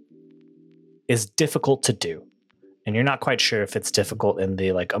is difficult to do, and you're not quite sure if it's difficult in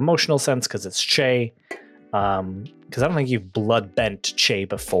the like emotional sense because it's Che. Because I don't think you've blood bent Che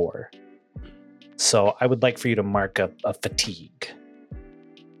before. So I would like for you to mark a fatigue.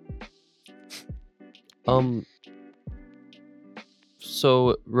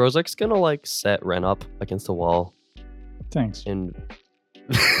 So Rozek's gonna like set Ren up against the wall. Thanks. And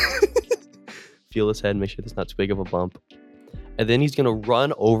feel his head, make sure there's not too big of a bump. And then he's gonna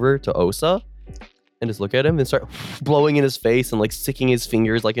run over to Osa and just look at him and start blowing in his face and like sticking his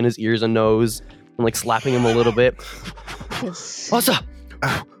fingers like in his ears and nose. And like slapping him a little bit. Osa!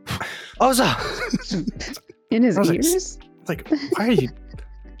 Osa! In his ears? Like, why are you...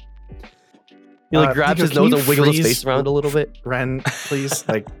 He like grabs his nose and wiggles his face around a little bit. Ren, please,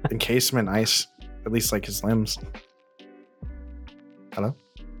 like encase him in ice. At least like his limbs. Hello?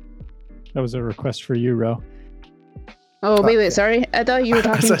 That was a request for you, Ro. Oh, wait, sorry. I thought you were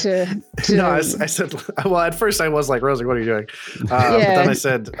talking to... No, I said... Well, at first I was like, Rosie, what are you doing? But then I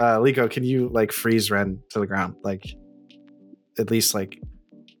said, Liko, can you like freeze Ren to the ground? Like, at least like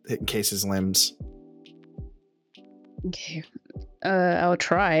encase his limbs. Okay. I'll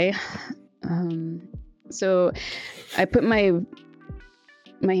try. So I put my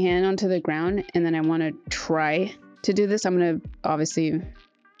hand onto the ground, and then I want to try to do this. I'm going to obviously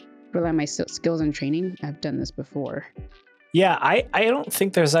rely on my skills and training. I've done this before. Yeah, I don't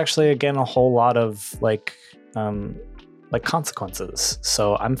think there's actually, again, a whole lot of like consequences.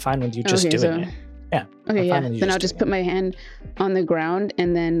 So I'm fine with you just doing it. Yeah. Okay, yeah. Then I'll just put my hand on the ground,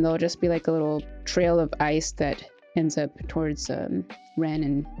 and then there'll just be like a little trail of ice that ends up towards Ren,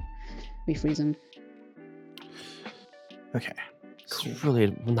 and we freeze him. Okay. It's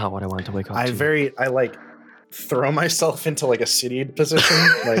really not what I wanted to wake up to. I like throw myself into like a seated position.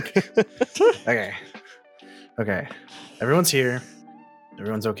 Like, okay. Everyone's here.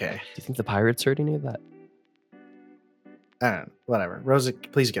 Everyone's okay. Do you think the pirates heard any of that? I don't know. Whatever. Rosa,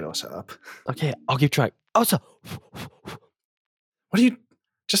 please get Osa up. Okay, I'll keep trying. Osa! What do you...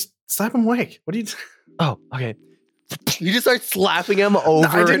 Just slap him awake. What do you... Oh, okay. You just start slapping him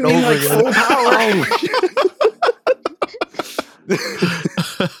over and over like again. Full power.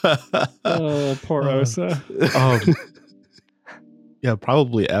 Oh, poor Osa. Yeah,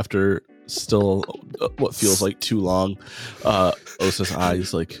 probably after still what feels like too long, Osa's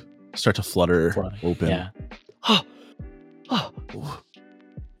eyes like start to flutter open. Yeah.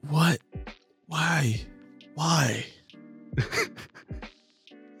 What? Why?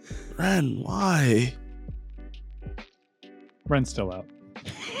 Ren, why? Ren's still out.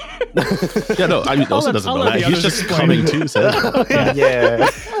 Yeah, no, I mean, Osa doesn't know that. He's just coming to. So. Yeah.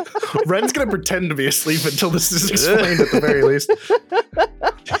 Ren's gonna pretend to be asleep until this is explained at the very least.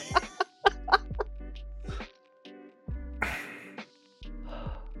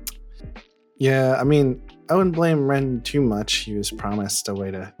 Yeah, I mean, I wouldn't blame Ren too much. He was promised a way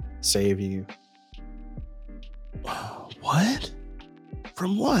to save you. What?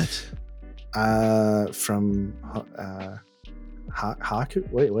 From what? From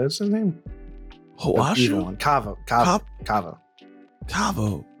Haku. Wait, what is his name? Hwashu? Kavo.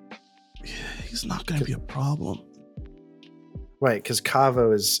 Kavo. He's not going to be a problem. Right, because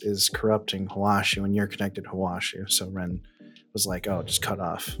Kavo is corrupting Hwashu, and you're connected to Hwashu. So Ren was like, "Oh, just cut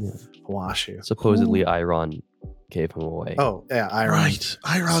off Hwashu." Supposedly, Iron gave him away. Oh, yeah, Iron. Right,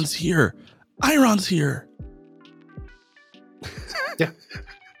 Iron's here. Iron's here.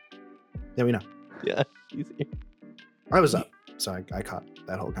 Yeah, we know. Yeah, he's here. I was up, so I caught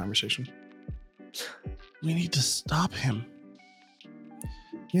that whole conversation. We need to stop him.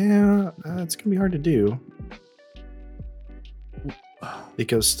 Yeah, it's gonna be hard to do.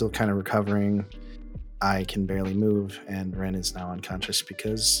 Nico's still kind of recovering. I can barely move, and Ren is now unconscious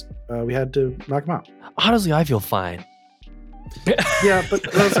because we had to knock him out. Honestly, I feel fine. Yeah,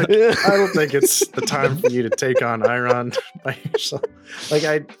 but I was like, I don't think it's the time for you to take on Iron by yourself. Like,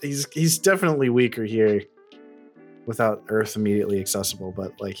 he's definitely weaker here without Earth immediately accessible,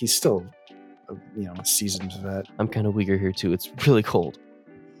 but like he's still, a seasoned vet. I'm kind of weaker here too. It's really cold.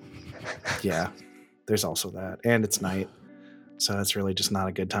 Yeah, there's also that, and it's night, so it's really just not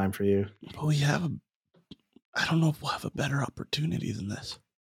a good time for you. But I don't know if we'll have a better opportunity than this.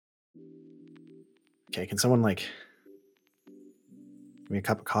 Okay, can someone give me a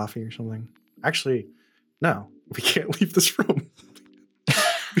cup of coffee or something? Actually, no, we can't leave this room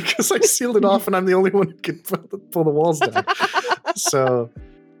because I sealed it off and I'm the only one who can pull the walls down. So,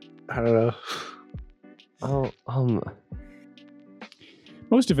 I don't know. Oh,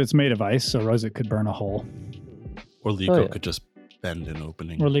 Most of it's made of ice, so Rosa could burn a hole. Or Liko could just bend an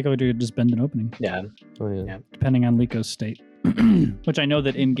opening. Or Liko could just bend an opening. Yeah. Oh, yeah. Depending on Liko's state. Which I know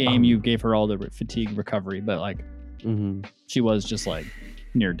that in game you gave her all the fatigue recovery, but she was just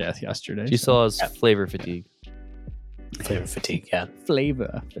near death yesterday. She still has flavor fatigue. Flavor fatigue, yeah.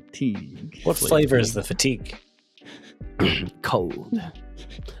 Flavor fatigue. What flavor is the fatigue? Cold.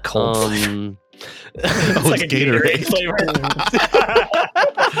 It's like a Gatorade flavor.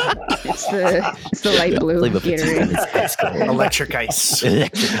 It's the light blue Gatorade. Electric ice.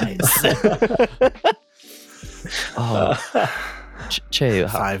 Che,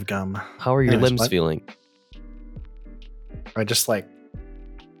 5 gum. How are your limbs feeling? I just like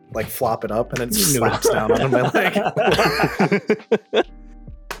flop it up and it slaps down onto my leg.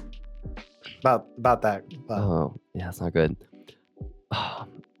 about that. Oh, yeah, it's not good.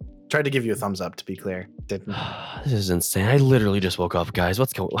 Tried to give you a thumbs up, to be clear. Didn't. This is insane. I literally just woke up, guys.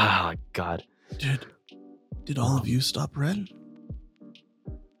 What's going on? Oh, God. Did all of you stop Ren?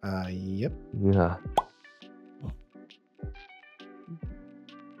 Yep. Yeah.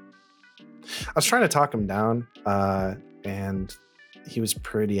 I was trying to talk him down, and he was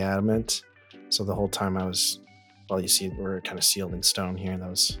pretty adamant. So the whole time you see, we're kind of sealed in stone here.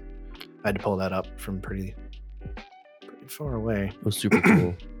 I had to pull that up from pretty far away. It was super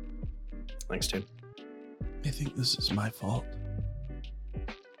cool. Thanks, dude. I think this is my fault.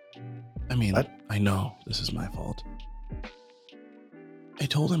 I mean, what? I know this is my fault. I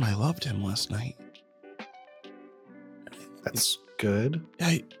told him I loved him last night. That's good.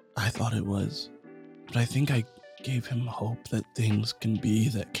 I thought it was. But I think I gave him hope that things can be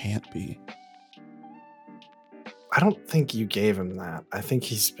that can't be. I don't think you gave him that. I think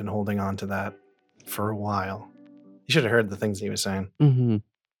he's been holding on to that for a while. You should have heard the things he was saying. Mm-hmm.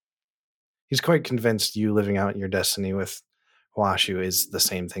 He's quite convinced you living out your destiny with Hwashu is the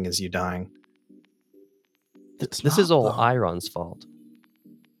same thing as you dying. This is all Iron's fault.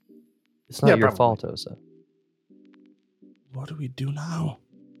 It's not your fault, Osa. What do we do now?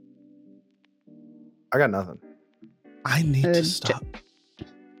 I got nothing. I need to stop.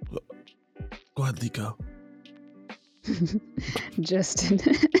 Go ahead, Liko. Justin.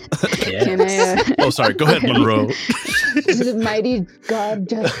 Yes. Can I? Oh, sorry. Go ahead, Monroe. Mighty God,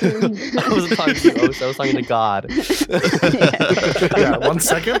 Justin. I wasn't talking to you, Osa. I was talking to God. Yeah, 1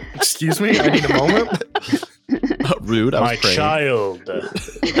 second. Excuse me. I need a moment. Rude. I was My praying. child.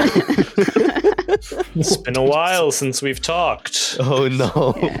 It's been a while since we've talked. Oh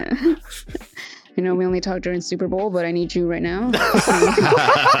no. Yeah. I know we only talked during Super Bowl, but I need you right now.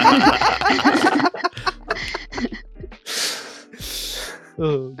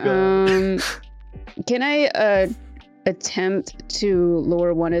 Oh, God. Can I attempt to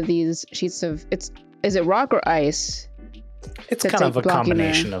lower one of these sheets of is it rock or ice? It's That's kind of like a blocking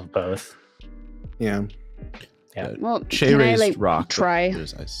combination of both. Yeah. Well, Shay can I raised like rock. try?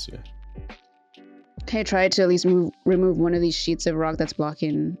 There's ice, yeah. Can I try to at least remove one of these sheets of rock that's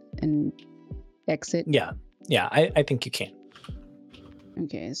blocking an exit? Yeah. I think you can.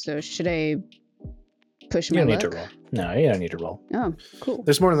 Okay, so should I push You my don't luck? need to roll. No, you don't need to roll. Oh, cool.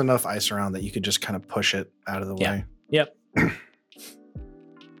 There's more than enough ice around that you could just kind of push it out of the Yeah. way. Yep.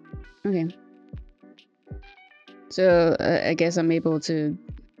 Okay. So I guess I'm able to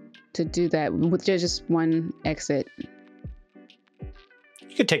do that with just one exit. You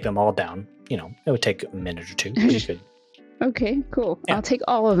could take them all down. You know, it would take a minute or two. But you could. Okay, cool. Yeah. I'll take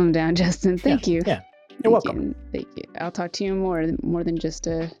all of them down, Justin. Thank you. Yeah. You're welcome. Thank you. I'll talk to you more than just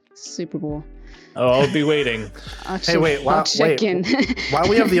a Super Bowl. Oh, I'll be waiting. Hey, wait, I'll check in. While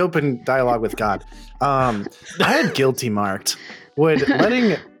we have the open dialogue with God, I had guilty marked. Would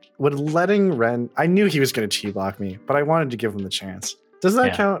letting Ren? I knew he was going to chi block me, but I wanted to give him the chance. Does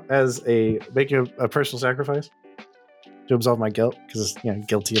that count as making a personal sacrifice to absolve my guilt? Because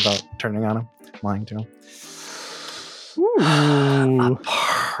guilty about turning on him, lying to him. A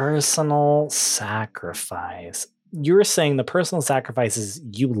personal sacrifice. You're saying the personal sacrifice is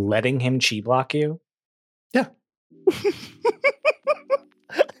you letting him chi block you? Yeah.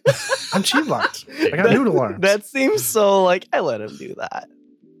 I'm chi blocked. I got noodle arms. That seems so like I let him do that.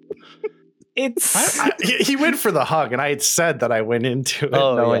 It's He went for the hug, and I had said that I went into it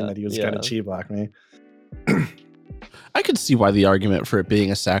knowing that he was going to chi block me. I could see why the argument for it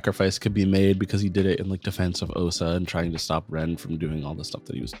being a sacrifice could be made because he did it in like defense of Osa and trying to stop Ren from doing all the stuff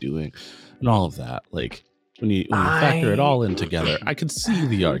that he was doing and all of that. Like when you factor it all in together, I could see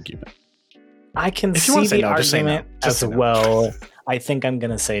the argument. I can If you wanna see say the no, just say no. argument Just as say no. well. I think I'm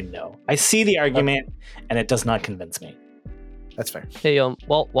gonna say no. I see the argument, and it does not convince me. That's fair. Hey,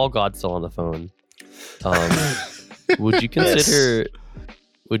 while God's still on the phone, would you consider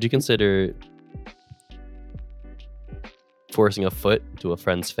forcing a foot to a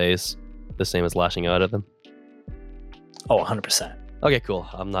friend's face the same as lashing out at them? Oh, 100%. Okay, cool.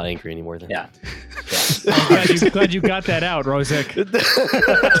 I'm not angry anymore then. Yeah. Glad you got that out, Rozek.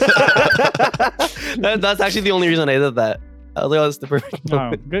 That's actually the only reason I did that. Otherwise, the perfect.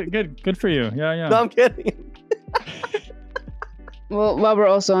 No, good for you. Yeah. No, I'm kidding. Well, while we're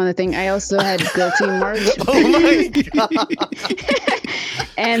also on the thing, I also had guilty marked. Oh my god!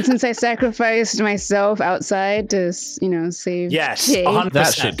 And since I sacrificed myself outside to, save Yes, Jay. 100%.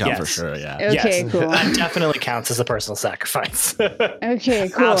 That should count yes. for sure, yeah. Okay, Yes. cool. That definitely counts as a personal sacrifice. Okay,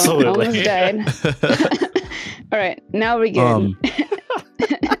 cool. Absolutely. Almost died. All right, now we're good.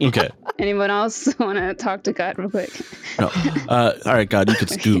 Okay. Anyone else want to talk to God real quick? No. All right, God, you could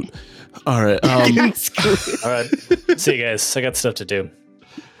scoot. All right. All right. See you guys. I got stuff to do.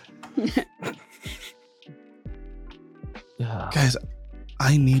 Guys,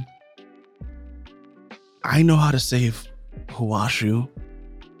 I know how to save Hwashu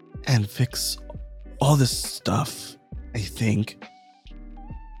and fix all this stuff, I think.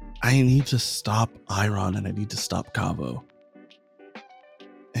 I need to stop Iron and I need to stop Kavo.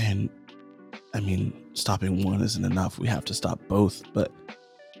 And, I mean, stopping one isn't enough. We have to stop both. But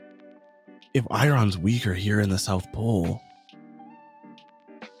if Iron's weaker here in the South Pole,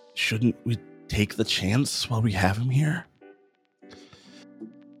 shouldn't we take the chance while we have him here?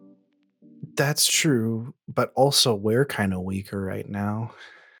 That's true, but also we're kind of weaker right now.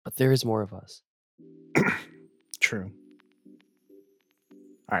 But there is more of us. True.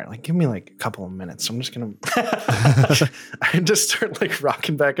 All right, give me a couple of minutes. I'm just gonna. I just start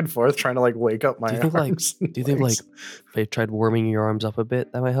rocking back and forth, trying to wake up my arms. Do you think if I tried warming your arms up a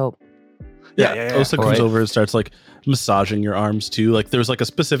bit, that might help? Yeah. Osa comes over and starts like massaging your arms too. Like there's like a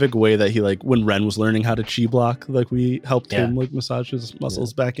specific way that he like when Ren was learning how to chi block, like we helped him like massage his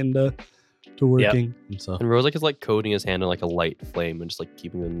muscles back into working and stuff. And Rozek is like coating his hand in like a light flame and just like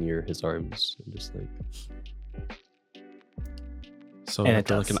keeping them near his arms and just like. So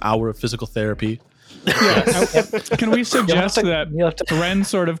after like an hour of physical therapy. Can we suggest that Ren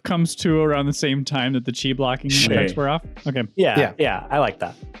sort of comes to around the same time that the chi blocking effects were off? Okay. Yeah, I like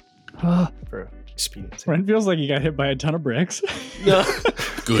that. For expediency. Ren feels like he got hit by a ton of bricks.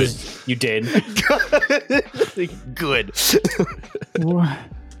 Good. You did. Good.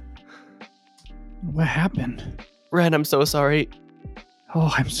 What happened? Ren, I'm so sorry.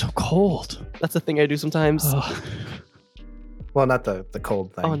 Oh, I'm so cold. That's a thing I do sometimes. Oh. Well, not the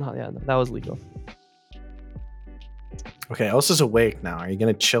cold thing. Oh, no, yeah, no, that was legal. Okay, Osa's awake now. Are you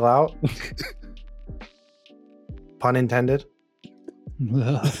going to chill out? Pun intended.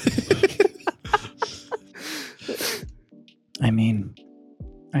 I mean,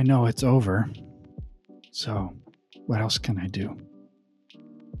 I know it's over. So, what else can I do?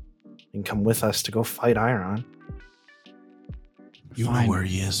 You can come with us to go fight Iron. You know where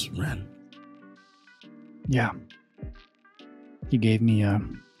he is, Ren. Yeah. He gave me a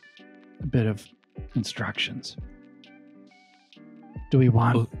bit of instructions. Do we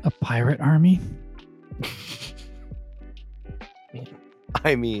want a pirate army?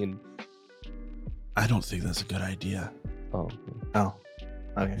 I mean, I don't think that's a good idea. Oh.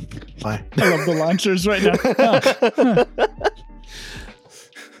 Okay. Why? I love the launchers right now.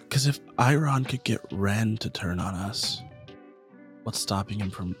 Because if Iron could get Ren to turn on us, what's stopping him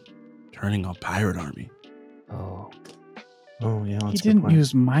from turning on pirate army? Oh, yeah. He didn't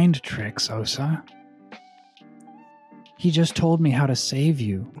use mind tricks, Osa. He just told me how to save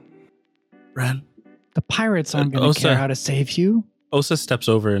you. Ren? The pirates aren't going to care how to save you. Osa steps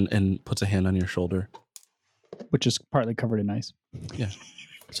over and puts a hand on your shoulder. Which is partly covered in ice. Yeah.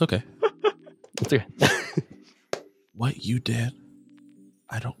 It's okay. it's okay. What you did,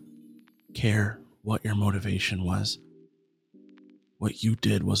 I don't care what your motivation was. What you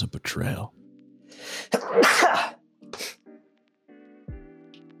did was a betrayal.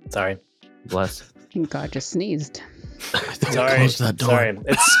 Sorry. Bless. God just sneezed. Sorry. Close that door. Sorry.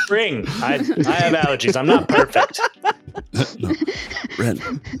 It's spring. I have allergies. I'm not perfect. No. Ren,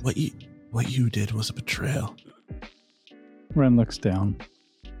 what you did was a betrayal. Ren looks down.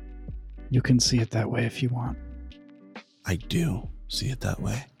 You can see it that way if you want. I do see it that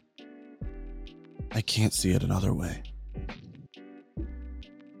way. I can't see it another way.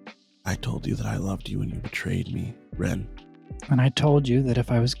 I told you that I loved you and you betrayed me, Ren. And I told you that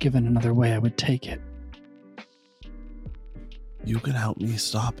if I was given another way, I would take it. You can help me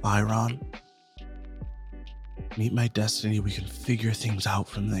stop Iron. Meet my destiny. We can figure things out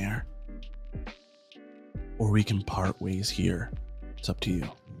from there. Or we can part ways here. It's up to you.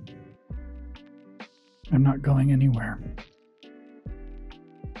 I'm not going anywhere.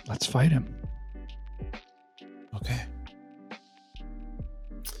 Let's fight him. Okay.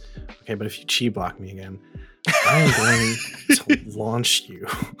 Okay, but if you chi block me again, I am going to launch you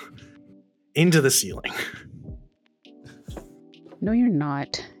into the ceiling. No, you're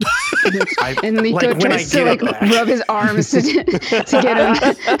not. Like, And Nico when I tries to get like it back. rub his arms to get him.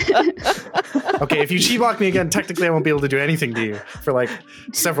 Okay, if you chi block me again, technically I won't be able to do anything to you for like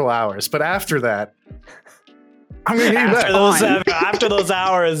several hours. But after that, I'm gonna get you back. After those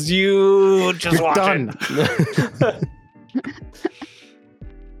hours, you just You're watch done. it.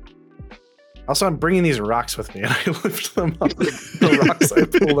 Also, I'm bringing these rocks with me, and I lift them up. The rocks I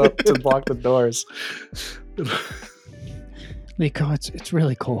pulled up to block the doors. Nico, it's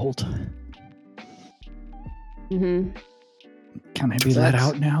really cold. Mm-hmm. Can I be let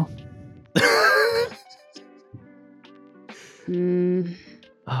out now?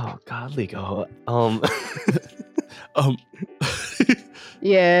 Oh God, Lico.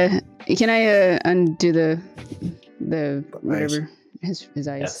 Yeah. Can I undo the whatever his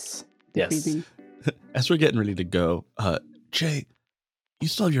eyes? Yes. Freezing. As we're getting ready to go, Jay, you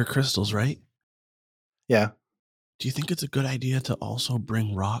still have your crystals, right? Yeah. Do you think it's a good idea to also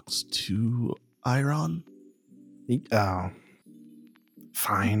bring rocks to Iron? Oh,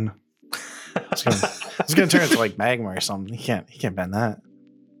 fine. It's gonna turn into like magma or something. He can't bend that.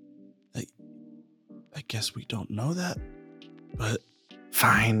 I guess we don't know that, but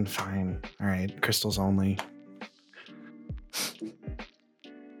Fine. All right, crystals only.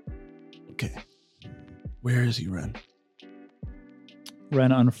 okay. Where is he, Ren?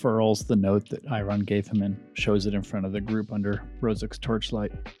 Ren unfurls the note that Iron gave him and shows it in front of the group under Rozek's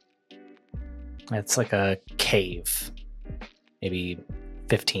torchlight. It's like a cave, maybe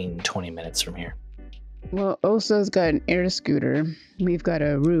 15, 20 minutes from here. Well, Osa's got an air scooter. We've got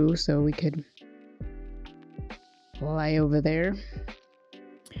a Roo, so we could fly over there.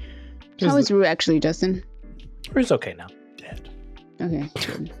 How is Roo actually, Justin? Roo's okay now. Dead. Okay,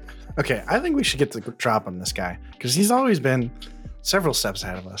 good. Okay, I think we should get the drop on this guy because he's always been several steps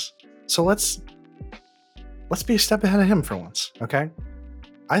ahead of us. So let's be a step ahead of him for once, okay?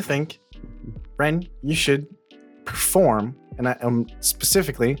 I think, Ren, you should perform, and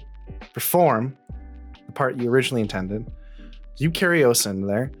specifically perform the part you originally intended. You carry Osa into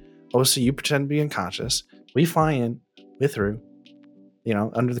there. Osa, you pretend to be unconscious. We fly in with Roo,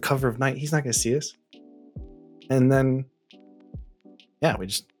 under the cover of night. He's not going to see us. And then, yeah, we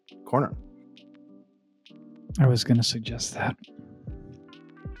just corner him. I was going to suggest that.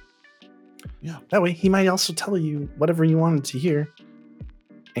 Yeah. That way, he might also tell you whatever you wanted to hear.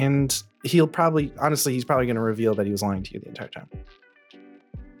 And he's probably going to reveal that he was lying to you the entire time.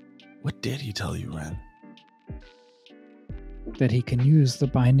 What did he tell you, Ren? That he can use the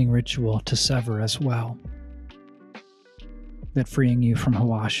binding ritual to sever as well. That freeing you from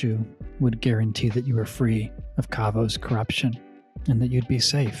Hawashu would guarantee that you were free of Kavo's corruption and that you'd be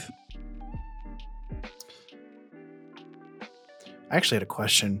safe. I actually had a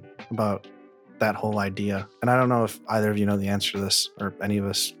question about that whole idea, and I don't know if either of you know the answer to this, or any of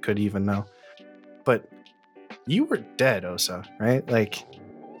us could even know. But you were dead, Osa, right? Like,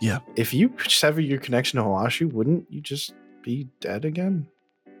 yeah. If you sever your connection to Hawashu, wouldn't you just be dead again?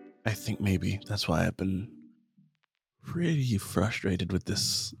 I think maybe that's why I've been pretty frustrated with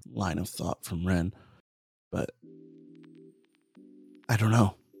this line of thought from Ren, but I don't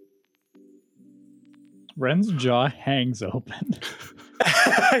know. Ren's jaw hangs open.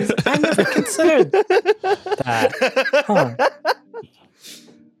 I never considered that. Huh.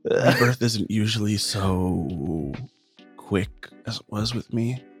 Rebirth isn't usually so quick as it was with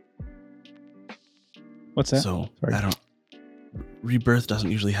me. What's that? So Sorry. Rebirth doesn't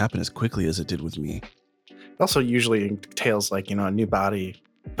usually happen as quickly as it did with me. It also usually entails a new body,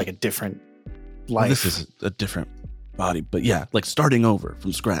 like a different life. Well, this is a different body, but yeah, like starting over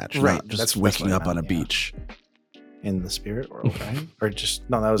from scratch, right? Not just waking up on a beach. In the spirit world, right? Or just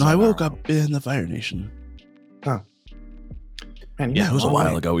that was. No, I woke up in the Fire Nation. Oh, man, yeah, it was a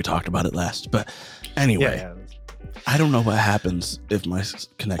while ago. We talked about it last, but anyway, yeah. I don't know what happens if my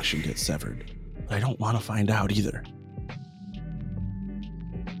connection gets severed. But I don't want to find out either.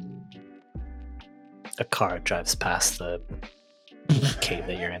 A car drives past the cave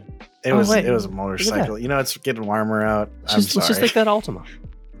that you're in. It was a motorcycle. It's getting warmer out. Let's just take that Altima.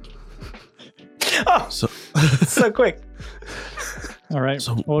 Oh, so quick. All right.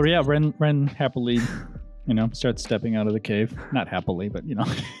 So, well, yeah, Ren happily, starts stepping out of the cave. Not happily, but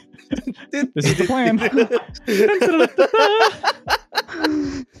this is the plan.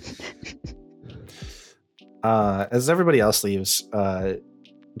 As everybody else leaves,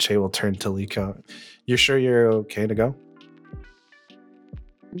 Che will turn to Liko. You're sure you're okay to go?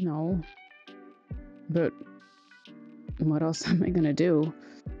 No. But what else am I going to do?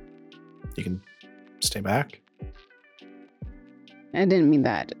 You can stay back. I didn't mean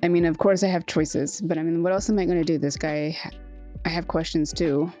that. I mean, of course I have choices, but what else am I going to do? This guy, I have questions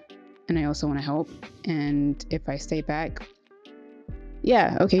too, and I also want to help. And if I stay back,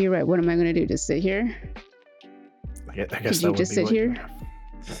 yeah, okay, you're right. What am I going to do? Just sit here? I guess Could that you would just be sit here?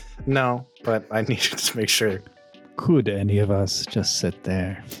 No, but I need to make sure. Could any of us just sit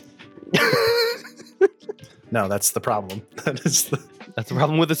there? No, that's the problem. That's the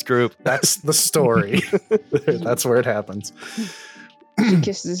problem with this group. That's the story. That's where it happens. He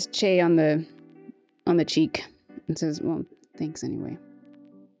kisses Che on the cheek and says, "Well, thanks anyway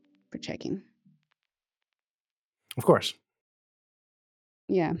for checking." Of course.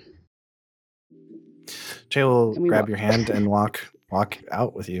 Yeah. Che will grab your hand and walk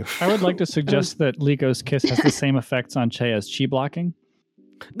out with you. I would like to suggest that Liko's kiss has the same effects on Che as chi blocking.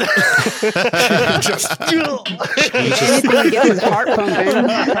 Just gets his heart pumping.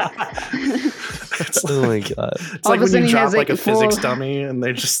 Oh my god! It's like when you drop like a physics dummy, and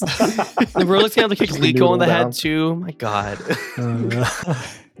they just. We're looking at the kick Liko on the head too. My god.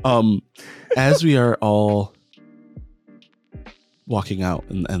 As we are all walking out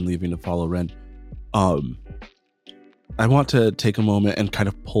and leaving to follow Ren, I want to take a moment and kind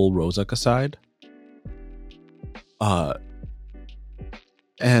of pull Rozak aside.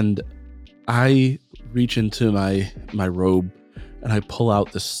 And I reach into my robe and I pull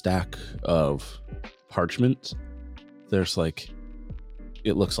out this stack of parchment. There's it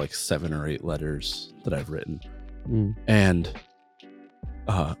looks like 7 or 8 letters that I've written. And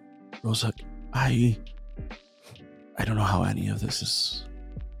Rozak, I don't know how any of this is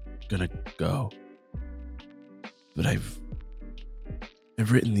gonna go. But I've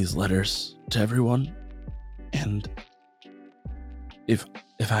written these letters to everyone, and if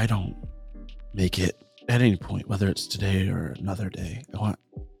I don't make it at any point, whether it's today or another day, I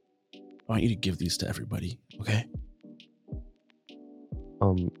want you to give these to everybody, okay?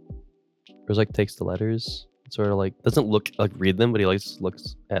 Rozek takes the letters, sort of like doesn't look like read them, but he like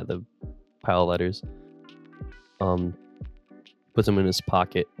looks at the pile of letters. Puts them in his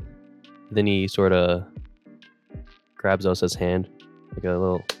pocket. Then he sort of grabs Osa's hand, like a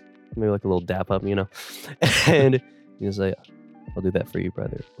little dap up, and he's like, "I'll do that for you,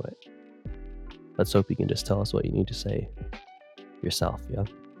 brother. But let's hope you can just tell us what you need to say yourself." Yeah.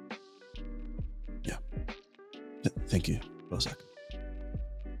 Yeah. Thank you, Rozek.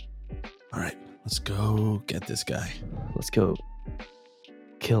 All right, let's go get this guy. Let's go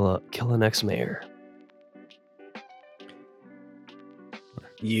kill an ex-mayor.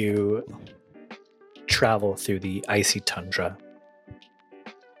 You travel through the icy tundra,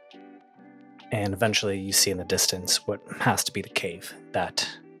 and eventually you see in the distance what has to be the cave that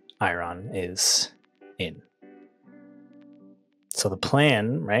Iron is in. So the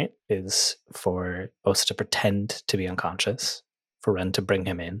plan, right, is for Osa to pretend to be unconscious, for Ren to bring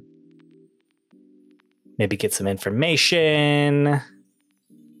him in, maybe get some information,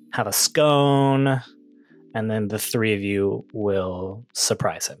 have a scone, and then the three of you will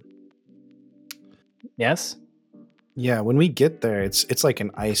surprise him. Yes? Yeah, when we get there, it's like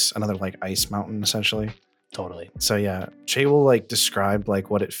another ice mountain essentially. Totally. So yeah, Jay will describe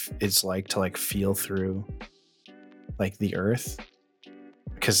what it's like to feel through the earth,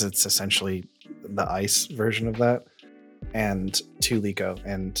 because it's essentially the ice version of that, and to Liko,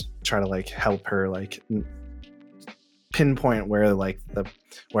 and try to help her pinpoint where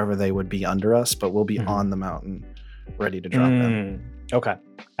wherever they would be under us, but we'll be on the mountain ready to drop them. Okay,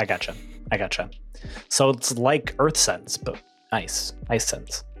 I gotcha. So it's like Earth Sense, but ice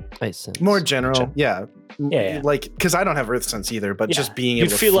sense. Ice sense. More general, Gotcha. yeah. Because I don't have Earth Sense either, but just being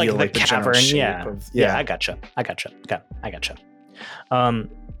able to feel like the cavern, shape of, yeah. I gotcha. Okay, I gotcha.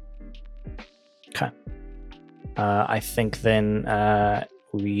 Okay. I think then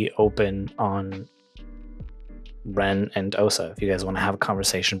we open on Ren and Osa, if you guys want to have a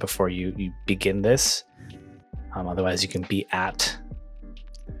conversation before you begin this. Otherwise, you can be at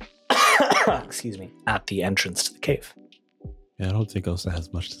at the entrance to the cave. Yeah, I don't think Osa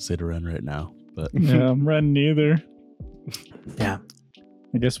has much to say to Ren right now, but yeah, Ren neither. Yeah,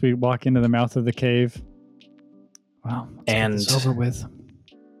 I guess we walk into the mouth of the cave. Wow, and it's over with.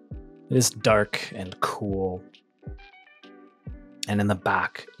 It is dark and cool, and in the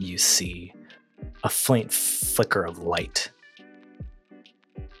back you see a faint flicker of light.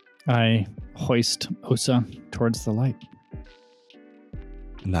 I hoist Osa towards the light.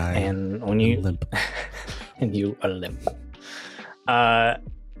 And when you limp. and you are limp.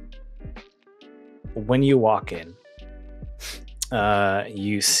 When you walk in,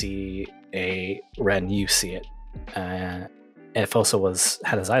 you see Ren. You see it. If Osa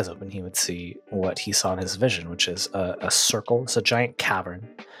had his eyes open, he would see what he saw in his vision, which is a circle. It's a giant cavern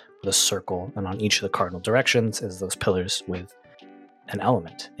with a circle, and on each of the cardinal directions is those pillars with an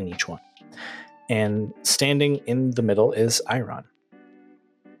element in each one. And standing in the middle is Iron.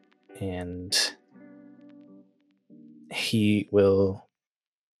 And he will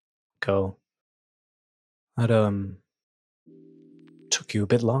go, "That took you a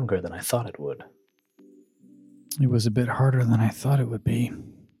bit longer than I thought it would." It was a bit harder than I thought it would be.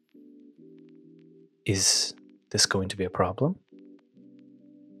 Is this going to be a problem?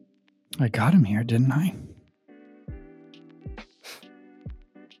 I got him here, didn't I?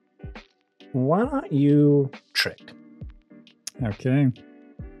 Why not you trick? Okay.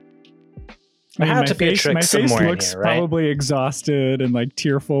 I had to be a trick my somewhere face looks in here, right? probably exhausted and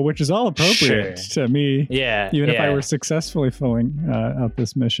tearful, which is all appropriate to me. Yeah. Even if I were successfully filling out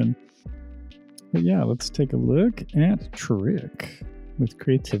this mission. But yeah, let's take a look at trick with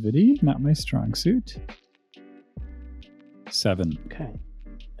creativity. Not my strong suit. 7. Okay.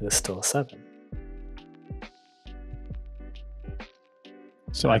 It is still a 7.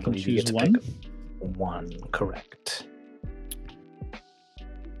 So I can believe you get choose to 1? pick 1, correct.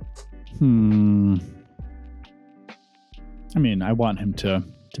 I mean, I want him to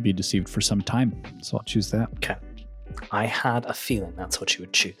be deceived for some time, so I'll choose that. Okay. I had a feeling that's what you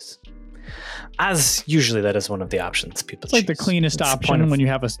would choose. As usually that is one of the options people choose. It's the cleanest option when you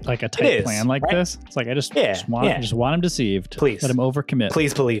have a tight plan like this. It's I just want him deceived. Please. Let him overcommit.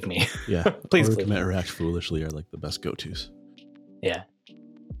 Please believe me. Yeah. Please overcommit or act foolishly are the best go-tos. Yeah.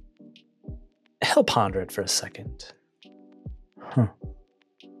 He'll ponder it for a second.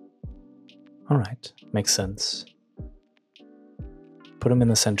 All right. Makes sense. Put him in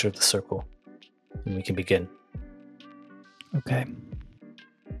the center of the circle, and we can begin. Okay.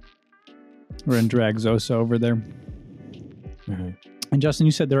 Ren drags Osa over there. Mm-hmm. And Justin,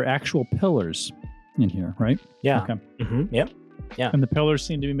 you said there are actual pillars in here, right? Yeah. Okay. Mm-hmm. Yep. Yeah. And the pillars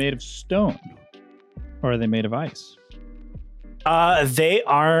seem to be made of stone. Or are they made of ice? They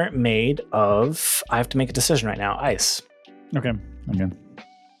are made of, I have to make a decision right now, ice. Okay.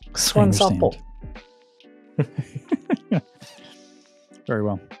 Swan softball. Very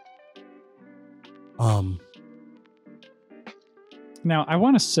well. Now, I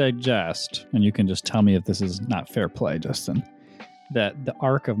want to suggest, and you can just tell me if this is not fair play, Justin, that the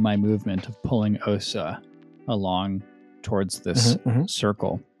arc of my movement of pulling Osa along towards this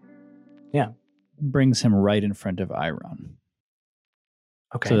circle brings him right in front of Iron.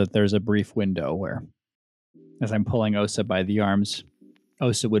 Okay. So that there's a brief window where, as I'm pulling Osa by the arms,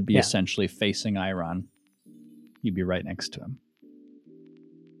 Osa would be essentially facing Iron. You'd be right next to him.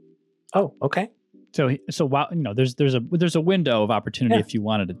 Oh, okay. So while there's a window of opportunity if you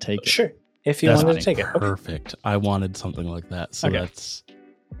wanted to take it. Sure. If you wanted to take it. Perfect. I wanted something like that. So that's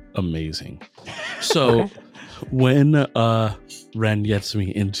amazing. So when Ren gets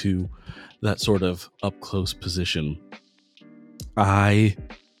me into that sort of up close position, I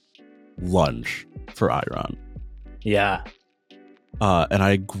lunge for Iron. Yeah. And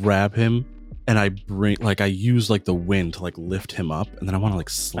I grab him and I use the wind to lift him up, and then I want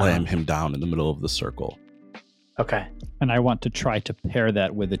to slam him down in the middle of the circle. Okay. And I want to try to pair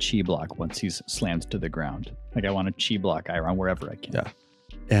that with a chi block once he's slammed to the ground. I want to chi block Iron wherever I can. Yeah.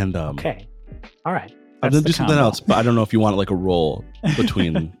 And okay. All right. I'm gonna do something else, but I don't know if you want a roll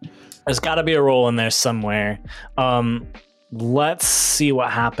between. There's got to be a roll in there somewhere. Let's see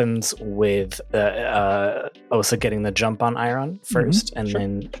what happens with Osa getting the jump on Iron first, and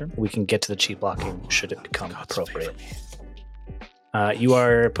then we can get to the chi blocking should it become appropriate. You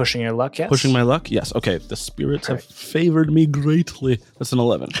are pushing your luck, yes? Pushing my luck? Yes. Okay. The spirits have favored me greatly. That's an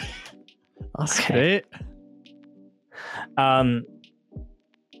 11. That's great.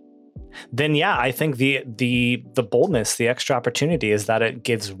 Then I think the boldness, the extra opportunity is that it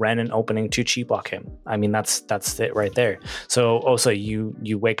gives Ren an opening to chi block him. I mean, that's it right there. So Osa,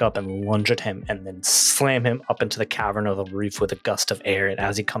 you wake up and lunge at him and then slam him up into the cavern of the roof with a gust of air. And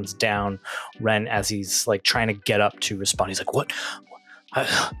as he comes down, Ren, as he's trying to get up to respond, he's like, "What?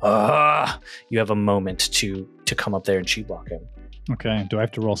 You have a moment to come up there and chi block him." Okay. Do I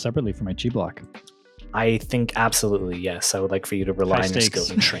have to roll separately for my chi block? I think absolutely yes. I would like for you to rely on your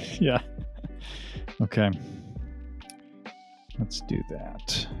skills and training. Yeah. Okay. Let's do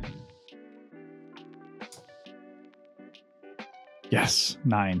that. Yes,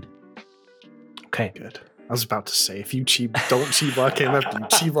 9. Okay. Good. I was about to say, if you don't chi block him after you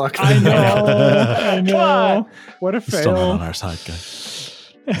chi block him. I know. What a fail. Still not on our side,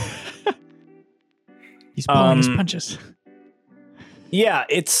 guys. He's pulling his punches. Yeah,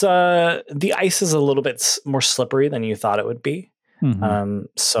 it's the ice is a little bit more slippery than you thought it would be. Mm-hmm.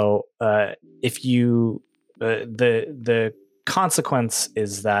 So if you the consequence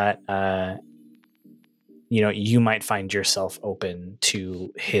is that you might find yourself open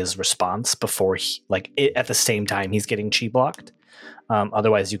to his response before at the same time he's getting chi blocked.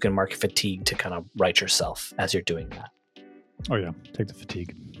 Otherwise, you can mark fatigue to kind of right yourself as you're doing that. Oh yeah, take the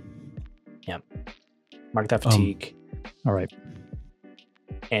fatigue. Yeah, mark that fatigue. All right.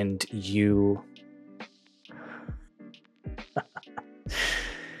 And you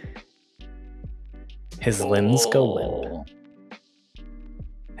his limbs go limp.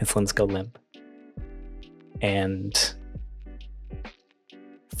 And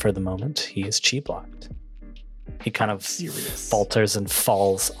for the moment, he is chi blocked. He kind of falters and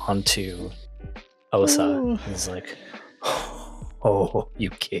falls onto Osa. He's like, "Oh, you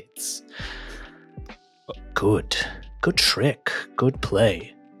kids. Good trick. Good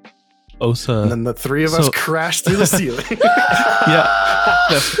play." Osa. And then the three of us crash through the ceiling.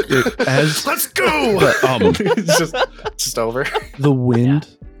 Let's go. But, it's just over. The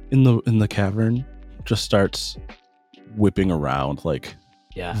wind in the cavern just starts whipping around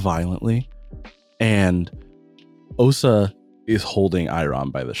violently, and Osa is holding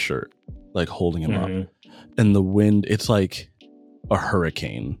Iron by the shirt, holding him up, and the wind. It's like a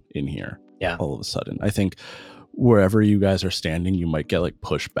hurricane in here. Yeah. All of a sudden, I think wherever you guys are standing, you might get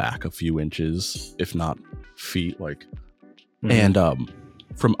pushed back a few inches, if not feet. And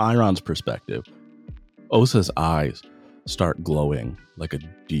from Iron's perspective, Osa's eyes start glowing like a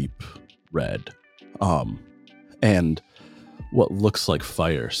deep red, and what looks like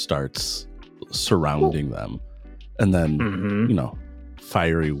fire starts surrounding them, and then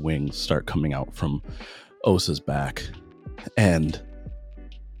fiery wings start coming out from Osa's back. And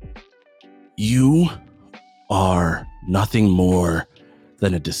you are nothing more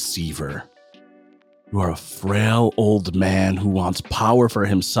than a deceiver. You are a frail old man who wants power for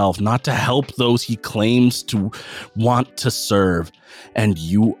himself, not to help those he claims to want to serve. And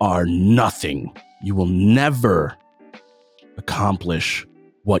you are nothing. You will never accomplish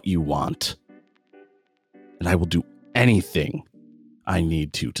what you want. And I will do anything I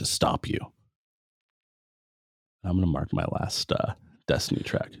need to stop you. I'm going to mark my last Destiny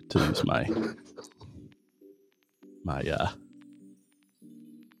track to use my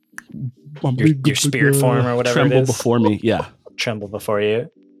your spirit form or whatever tremble it is. Before me. Yeah. Tremble before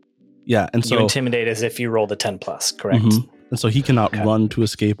you. Yeah. And so you intimidate as if you rolled a 10 plus, correct? Mm-hmm. And so he cannot run to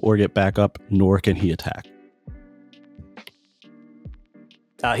escape or get back up, nor can he attack.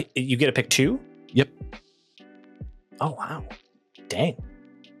 You get to pick 2? Yep. Oh, wow. Dang.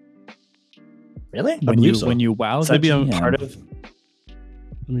 Really? When you wow the GM. Part of...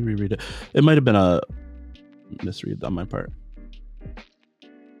 Let me reread it. It might have been a misread on my part.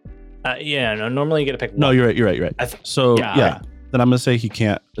 No, normally you get to pick 1. No, you're right. So, yeah. Then I'm going to say he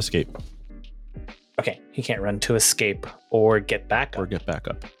can't escape. Okay, he can't run to escape or get back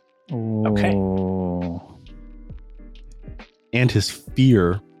up. Okay. And his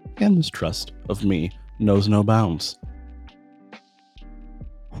fear and mistrust of me knows no bounds.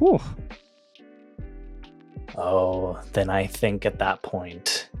 Whew. Oh, then I think at that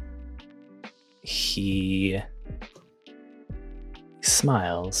point he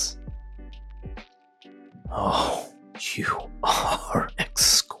smiles. Oh, you are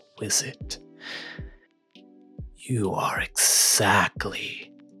exquisite. You are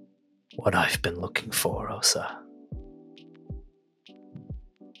exactly what I've been looking for, Osa.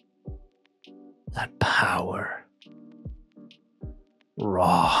 That power.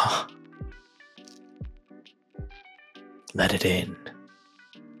 Raw. Let it in.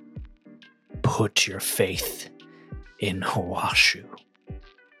 Put your faith in Hwashu.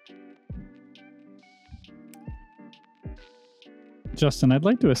 Justin, I'd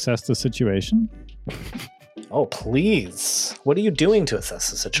like to assess the situation. Oh, please. What are you doing to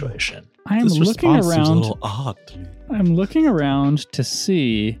assess the situation? I'm looking around. Seems a little odd to me. I'm looking around to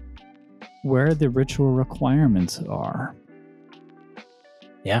see where the ritual requirements are.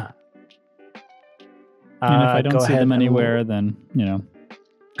 Yeah. And if I don't see them anywhere, then,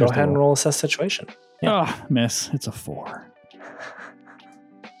 Go ahead and roll assess situation. Yeah. Oh, miss. It's a 4.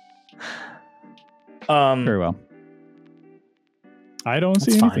 Very well. I don't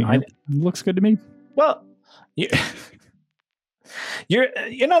see anything. It looks good to me. Well, you're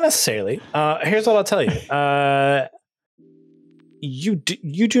not necessarily. Here's what I'll tell you.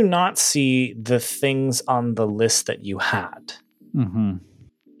 You do not see the things on the list that you had. Mm-hmm.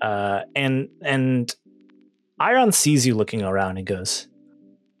 And Iron sees you looking around and goes,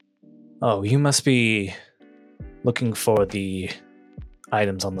 "Oh, you must be looking for the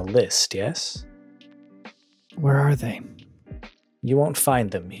items on the list, yes? Where are they? You won't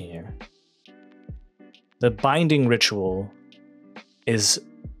find them here. The binding ritual is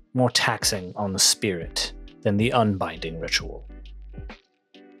more taxing on the spirit than the unbinding ritual.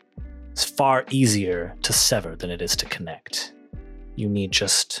 It's far easier to sever than it is to connect. You need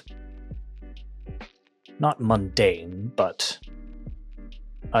just not mundane, but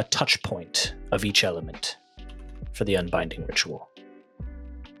a touch point of each element for the unbinding ritual."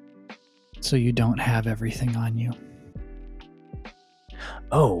 So you don't have everything on you?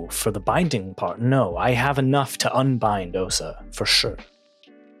 Oh, for the binding part, no. I have enough to unbind Osa, for sure.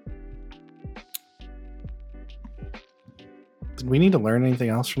 Did we need to learn anything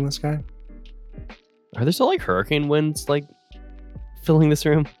else from this guy? Are there still hurricane winds filling this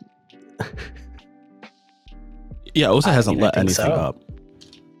room? Yeah, Osa hasn't let anything up.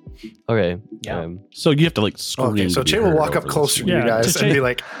 Okay. Yeah. So you have to scream. Okay, so Che will walk up closer to you guys and be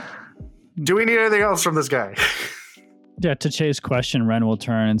like, "Do we need anything else from this guy?" Yeah, to Che's question, Ren will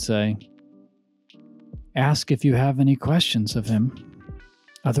turn and say, "Ask if you have any questions of him.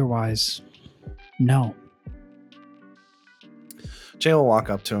 Otherwise, no." Che will walk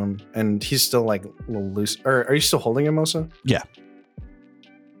up to him, and he's still a little loose. Or are you still holding him, Osa? Yeah.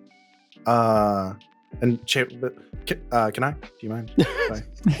 And Che, can I? Do you mind?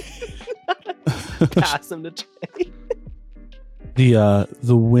 Pass him to Che.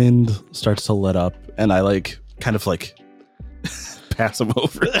 The wind starts to let up, and I kind of pass him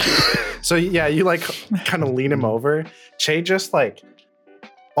over. So yeah, you kind of lean him over. Che just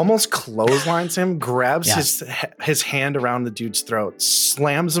almost clotheslines him, grabs his hand around the dude's throat,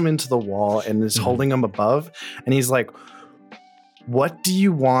 slams him into the wall, and is holding him above. And he's like, What do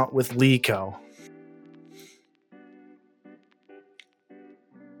you want with Liko?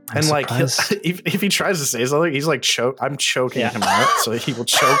 And like, if he tries to say something, he's like I'm choking him out, so he will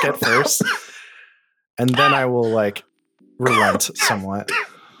choke at first, and then I will like relent somewhat.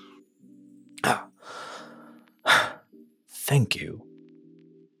 Thank you.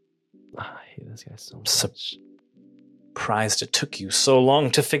 I hate this guy so much. Surprised it took you so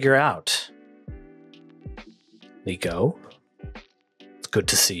long to figure out. Liko, it's good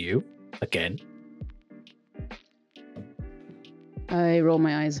to see you again. I roll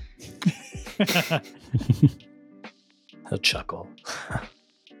my eyes. He'll chuckle.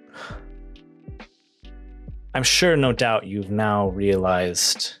 I'm sure, no doubt, you've now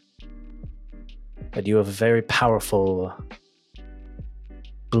realized that you have a very powerful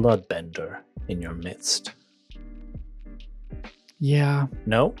bloodbender in your midst. Yeah.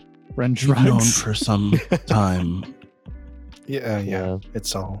 No? Wrench known for some time. Yeah.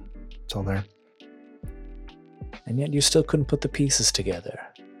 It's all there. And yet you still couldn't put the pieces together.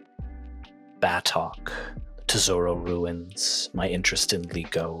 Batok, the Tesoro ruins, my interest in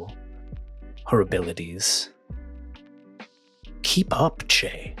Liko, her abilities. Keep up,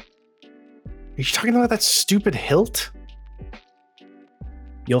 Che. Are you talking about that stupid hilt?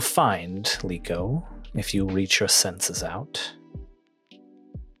 You'll find, Liko, if you reach your senses out,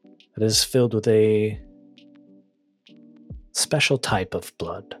 it is filled with a special type of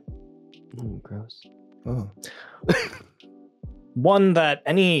blood. Gross. Oh. One that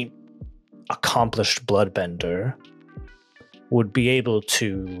any accomplished bloodbender would be able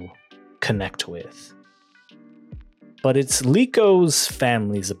to connect with. But it's Liko's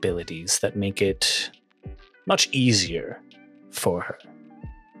family's abilities that make it much easier for her.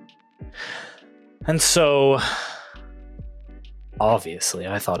 And so, obviously,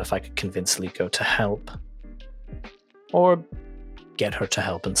 I thought if I could convince Liko to help, or get her to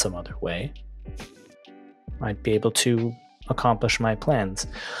help in some other way, I'd be able to accomplish my plans.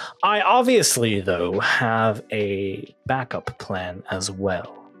 I obviously, though, have a backup plan as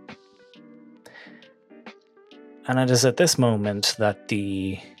well. And it is at this moment that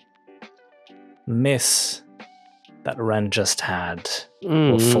the miss that Ren just had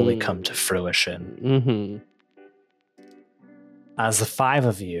will fully come to fruition. Mm-hmm. As the five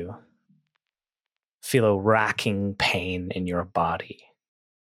of you feel a racking pain in your body,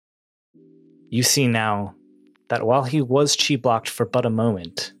 you see now that while he was chi blocked for but a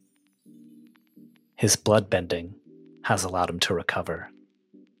moment, his bloodbending has allowed him to recover.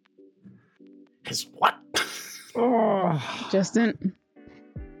 His what? Justin,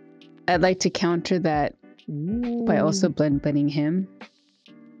 I'd like to counter that by also bloodbending him.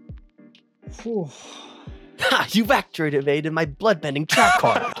 Ha! You've activated my bloodbending trap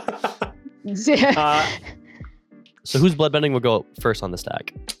card. So whose bloodbending will go first on the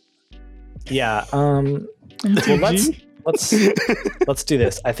stack? Yeah. Well, let's do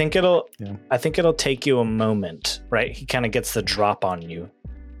this. I think it'll take you a moment, right? He kind of gets the drop on you.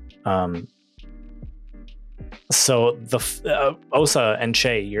 So the Osa and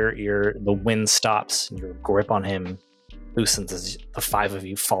Che, the wind stops, and your grip on him loosens as the five of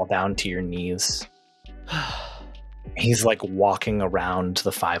you fall down to your knees. He's like walking around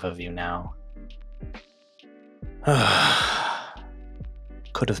the five of you now.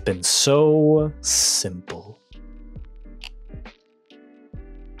 Could have been so simple.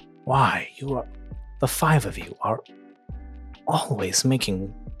 Why, the five of you are always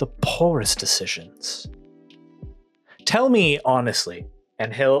making the poorest decisions. Tell me honestly,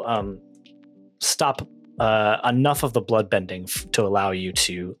 and he'll stop enough of the bloodbending to allow you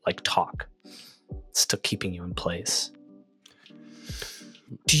to like talk. Still keeping you in place.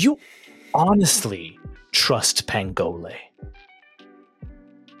 Do you honestly trust Pangole?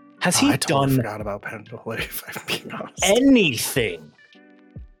 Has he done forgot about Pangole, if I'm being honest. Anything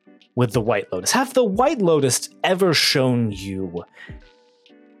with the White Lotus? Have the White Lotus ever shown you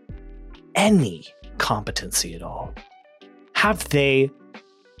any competency at all? Have they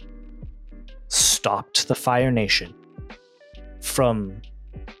stopped the Fire Nation from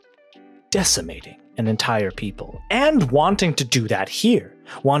decimating an entire people and wanting to do that here,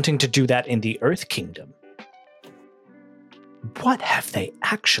 wanting to do that in the Earth Kingdom? What have they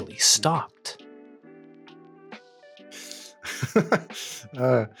actually stopped?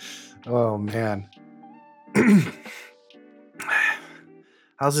 Oh man.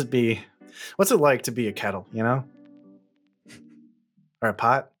 How's it be? What's it like to be a kettle, you know? Or a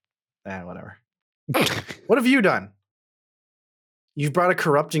pot? Whatever. What have you done? You've brought a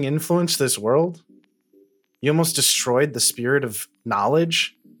corrupting influence to this world. You almost destroyed the spirit of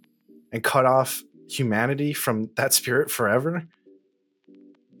knowledge and cut off humanity from that spirit forever.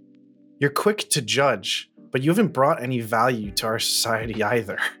 You're quick to judge, but you haven't brought any value to our society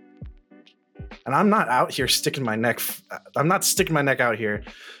either. And I'm not out here sticking my neck. I'm not sticking my neck out here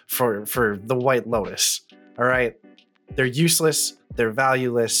for the White Lotus. All right. They're useless. They're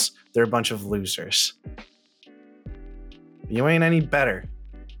valueless. They're a bunch of losers. You ain't any better.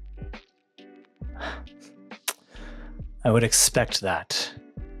 I would expect that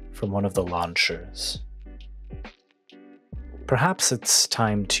from one of the launchers. Perhaps it's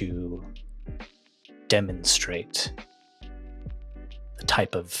time to demonstrate the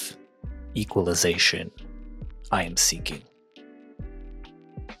type of equalization I am seeking.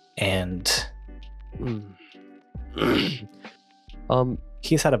 And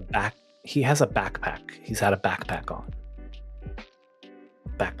he has a backpack. He's had a backpack on.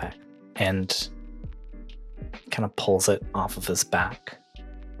 And kind of pulls it off of his back,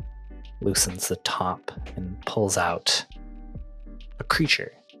 loosens the top, and pulls out a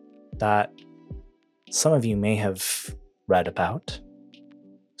creature that some of you may have read about.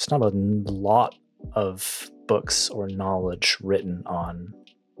 It's not a lot of books or knowledge written on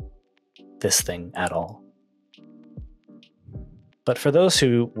this thing at all. But for those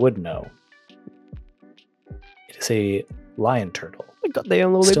who would know, it is a lion turtle. Oh my God, they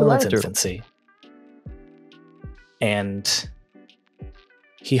own the still in its infancy. And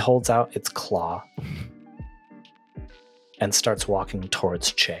he holds out its claw and starts walking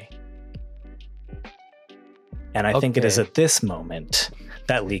towards Che. And I think it is at this moment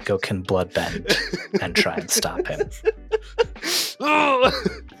that Liko can bloodbend and try and stop him.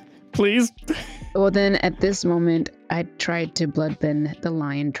 Please. Well, then at this moment, I tried to bloodbend the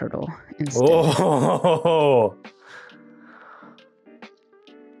lion turtle instead. Oh!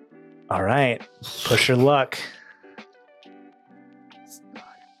 All right. Push your luck.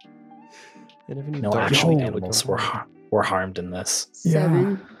 No, actually, animals were harmed in this.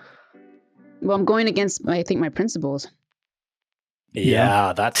 7. Well, I'm going against, I think, my principles.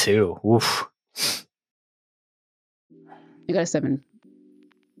 Yeah, that too. Oof. I got a 7,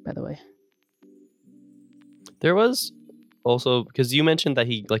 by the way. There was also, because you mentioned that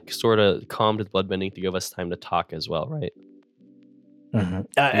he sort of calmed his bloodbending to give us time to talk as well, right? Mm-hmm.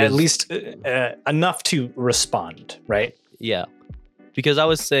 At least enough to respond, right? Yeah. Because I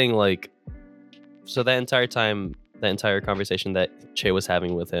was saying, so that entire time, that entire conversation that Che was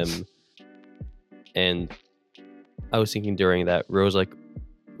having with him, and I was thinking during that, Rose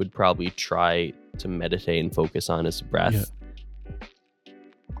would probably try to meditate and focus on his breath. Yeah.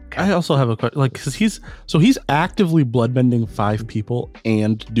 Okay. I also have a question, because he's actively bloodbending 5 people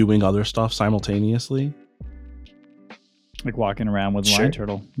and doing other stuff simultaneously. Like walking around with a lion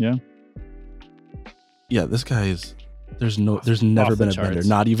turtle. Yeah. Yeah, this guy is. There's never been a bender,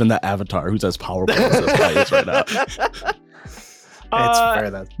 not even the Avatar, who's as powerful as this guy is right now. It's fair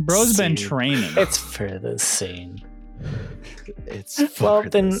that bro's been training. It's for the scene. It's for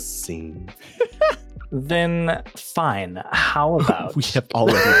the scene. Then fine. How about we have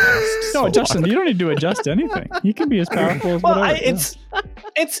already asked? No, Justin, you don't need to adjust anything. He can be as powerful as whatever. It's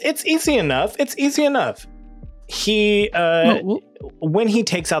easy enough. It's easy enough. He when he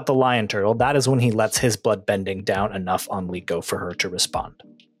takes out the lion turtle, that is when he lets his blood bending down enough on Liko for her to respond.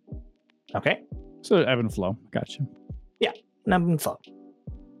 Okay? So ebb and flow. Gotcha. Yeah, ebb and flow.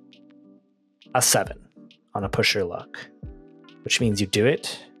 A 7 on a push your luck, which means you do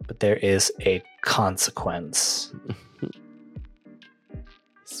it, but there is a consequence. I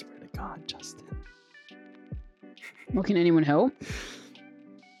swear to God, Justin. Well, can anyone help?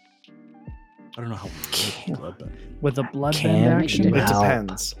 I don't know how with a bloodbend action. It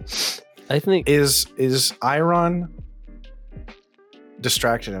depends. I think is Iron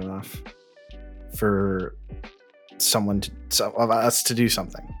distracted enough for of us to do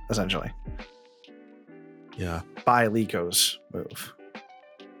something, essentially. Yeah. By Liko's move.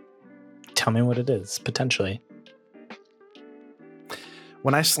 Tell me what it is, potentially.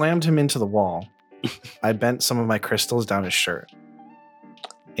 When I slammed him into the wall, I bent some of my crystals down his shirt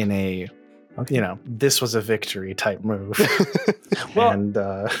in a, this was a victory type move. Well, and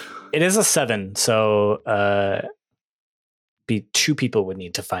it is a 7, so 2 people would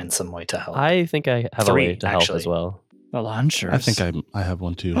need to find some way to help. I think I have 3, a way to help actually. as well. The launchers. I think I have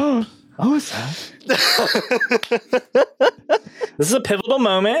one too. Oh, is that? This is a pivotal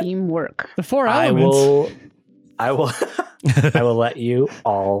moment. Teamwork. The 4 elements. I will let you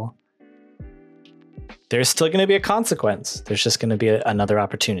all. There's still going to be a consequence. There's just going to be another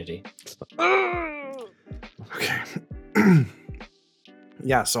opportunity. Okay.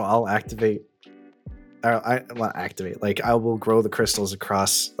 Yeah, so I'll activate. I will grow the crystals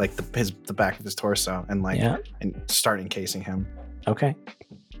across the back of his torso and and start encasing him. Okay.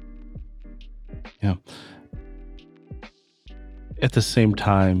 Yeah. At the same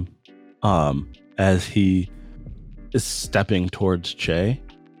time, as he is stepping towards Che,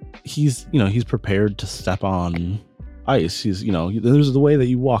 he's prepared to step on ice. He's, there's the way that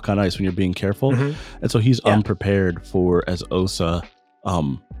you walk on ice when you're being careful. And so he's unprepared for as Osa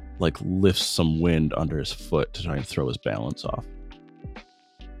lifts some wind under his foot to try and throw his balance off.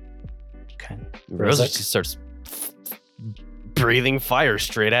 Okay. Rosa just starts breathing fire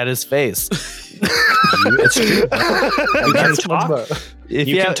straight at his face. It's true. You can talk. If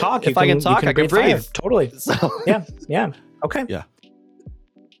you can talk, if I can talk, I can breathe. Totally. So. Yeah. Okay. Yeah.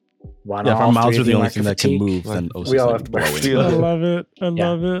 Why if our mouths are the only thing that can move, then we all have to I love it. I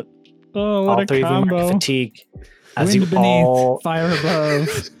love it. Oh, what a combo! Fatigue. As Wind you beneath, all fire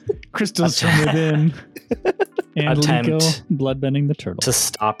above, crystals from within, and Liko bloodbending the turtle. To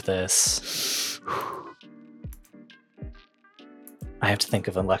stop this, I have to think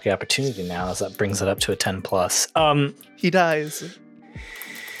of unlucky opportunity now, as that brings it up to a 10+. He dies.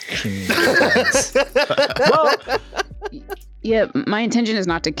 Well, yeah, my intention is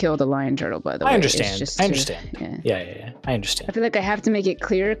not to kill the lion turtle, by the way. I understand. Yeah. I understand. I feel like I have to make it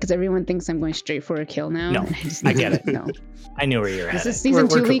clear because everyone thinks I'm going straight for a kill now. No, I get it. No. I knew where you were headed. This is season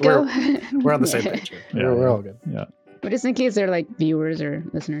 2, Liko. We're on the same page here. We're all good. Yeah. But just in case they're like viewers or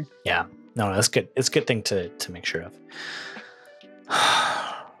listeners. Yeah. No, that's good. It's a good thing to make sure of.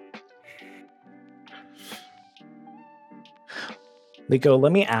 Liko,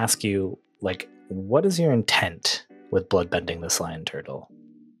 let me ask you, what is your intent with bloodbending this lion turtle?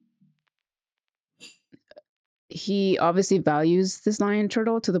 He obviously values this lion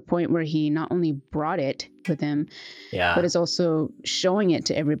turtle to the point where he not only brought it with him, but is also showing it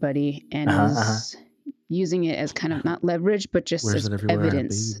to everybody and is using it as kind of not leverage, but just as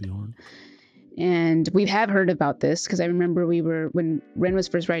evidence. And we have heard about this because I remember when Ren was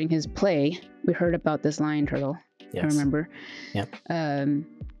first writing his play, we heard about this lion turtle. Yes. I remember. Yep.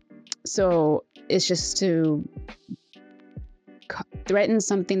 So it's just to threaten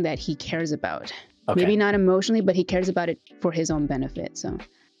something that he cares about. Okay. Maybe not emotionally, but he cares about it for his own benefit. So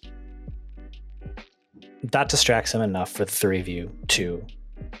that distracts him enough for the three of you to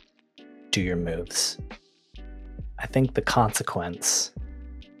do your moves. I think the consequence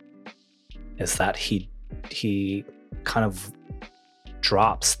is that he kind of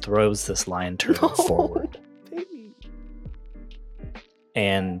throws this lion turtle forward. Baby.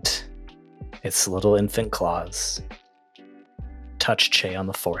 And its little infant claws touch Che on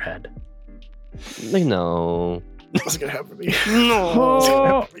the forehead. No. What's going to happen to me?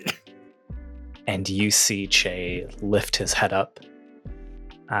 No. And you see Che lift his head up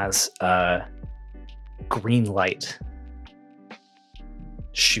as a green light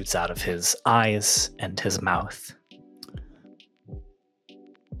shoots out of his eyes and his mouth.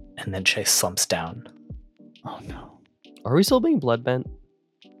 And then Che slumps down. Oh no. Are we still being bloodbent?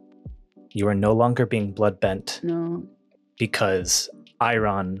 You are no longer being bloodbent. No. Because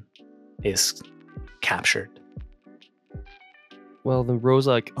Iron is captured. Well, then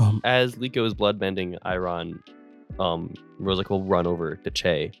Rozak, as Liko is bloodbending Iron, Rozak will run over to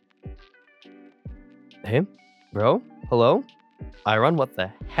Che. Hey, bro? Hello? Iron, what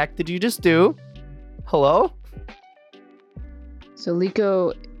the heck did you just do? Hello? So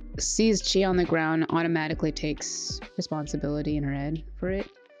Liko sees Che on the ground, automatically takes responsibility in her head for it,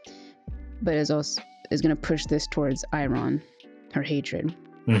 but is going to push this towards Iron, her hatred.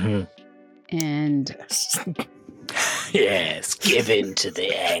 Mm-hmm. And yes, give in to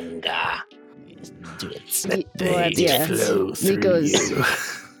the anger. Liko's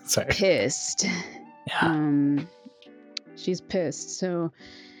pissed. Yeah. She's pissed. So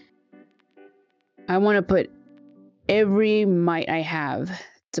I want to put every might I have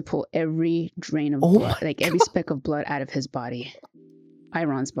to pull every drain of blood, every speck of blood out of his body,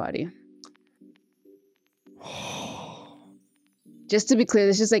 Iron's body. Just to be clear,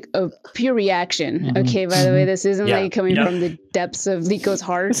 this is like a pure reaction. Mm-hmm. Okay, by the way, this isn't coming from the depths of Liko's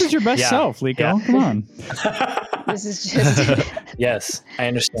heart. This is your best self, Liko. Yeah. Come on. This is just... Yes, I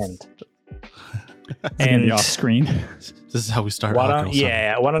understand. And off screen. This is how we start. Why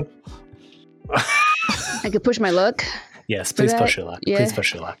don't I could push my luck? Yes, please push your luck. Yeah. Please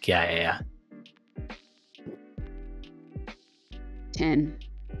push your luck. Yeah. 10.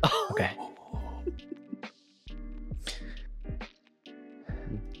 Okay.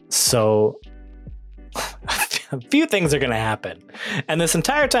 So a few things are going to happen. And this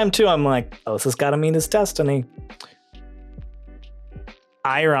entire time, too, I'm like, oh, this has got to mean his destiny.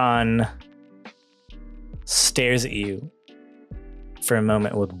 Iron stares at you for a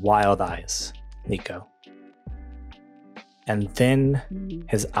moment with wild eyes, Liko. And then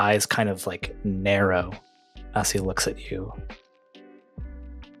his eyes kind of like narrow as he looks at you.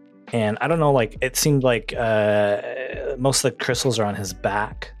 And I don't know, like it seemed like most of the crystals are on his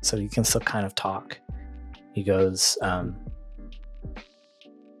back, so you can still kind of talk. He goes, let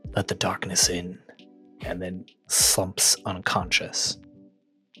the darkness in, and then slumps unconscious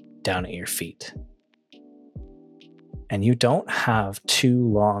down at your feet. And you don't have too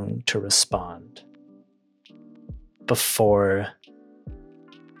long to respond before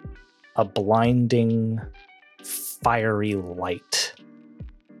a blinding, fiery light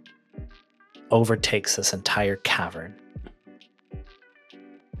overtakes this entire cavern.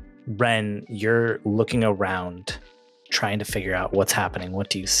 Ren, you're looking around, trying to figure out what's happening. What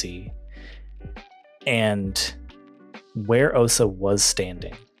do you see? And where Osa was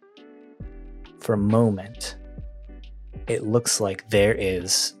standing, for a moment, it looks like there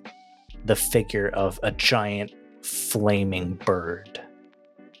is the figure of a giant flaming bird.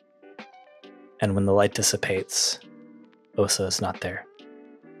 And when the light dissipates, Osa is not there.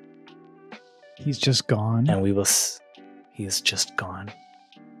 He's just gone. And he is just gone.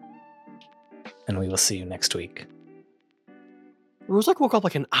 And we will see you next week. Rozak woke up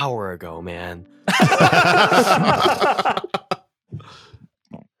like an hour ago, man.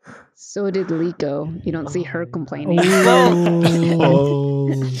 So did Liko. You don't see her complaining.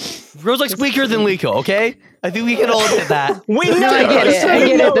 Rozak's weaker than Liko, okay? I think we can all admit that. I get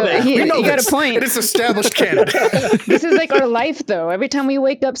it though. You got a point. It is established canon. This is like our life though. Every time we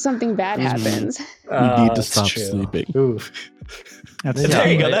wake up, something bad happens. We need to stop sleeping. Ooh. There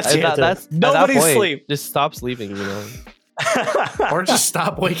you go. That's nobody sleep. Just stop sleeping, you know. Or just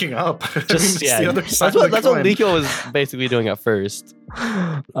stop waking up. Just the other side that's what Liko was basically doing at first.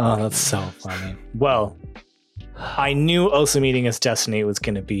 Oh, that's so funny. Well, I knew Osa meeting his destiny was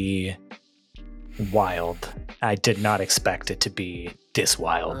going to be wild. I did not expect it to be this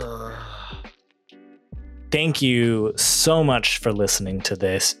wild. Thank you so much for listening to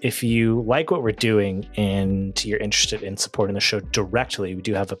this. If you like what we're doing and you're interested in supporting the show directly, we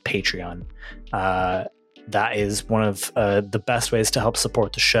do have a Patreon. That is one of the best ways to help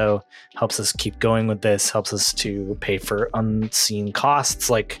support the show. Helps us keep going with this, helps us to pay for unseen costs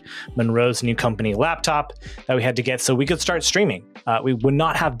like Monroe's new company laptop that we had to get so we could start streaming. We would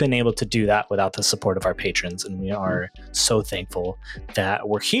not have been able to do that without the support of our patrons, and we are so thankful that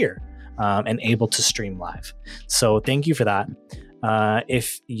we're here and able to stream live. So thank you for that.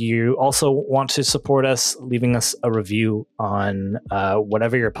 If you also want to support us, leaving us a review on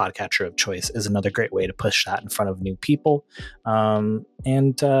whatever your podcatcher of choice is another great way to push that in front of new people. And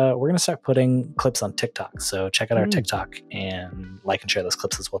we're going to start putting clips on TikTok. So check out our TikTok and like and share those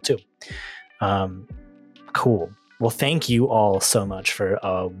clips as well too. Cool. Well, thank you all so much for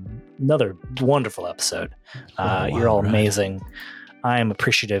another wonderful episode. You're all amazing. I am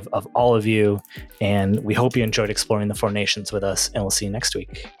appreciative of all of you, and we hope you enjoyed exploring the Four Nations with us, and we'll see you next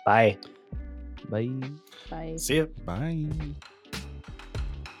week. Bye. Bye. Bye. See ya. Bye.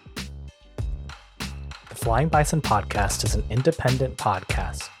 The Flying Bison Podcast is an independent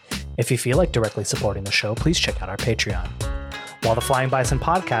podcast. If you feel like directly supporting the show, please check out our Patreon. While the Flying Bison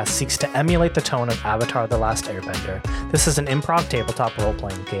Podcast seeks to emulate the tone of Avatar: The Last Airbender, this is an improv tabletop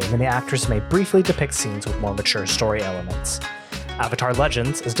role-playing game, and the actors may briefly depict scenes with more mature story elements. Avatar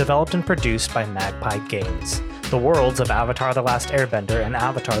Legends is developed and produced by Magpie Games. The worlds of Avatar: The Last Airbender and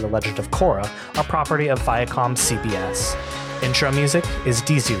Avatar: The Legend of Korra are property of Viacom CBS. Intro music is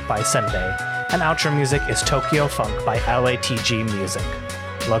Dizu by Senbei, and outro music is Tokyo Funk by LATG Music.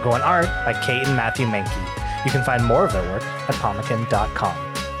 Logo and art by Kate and Matthew Menke. You can find more of their work at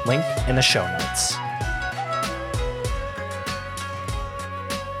pomakin.com. Link in the show notes.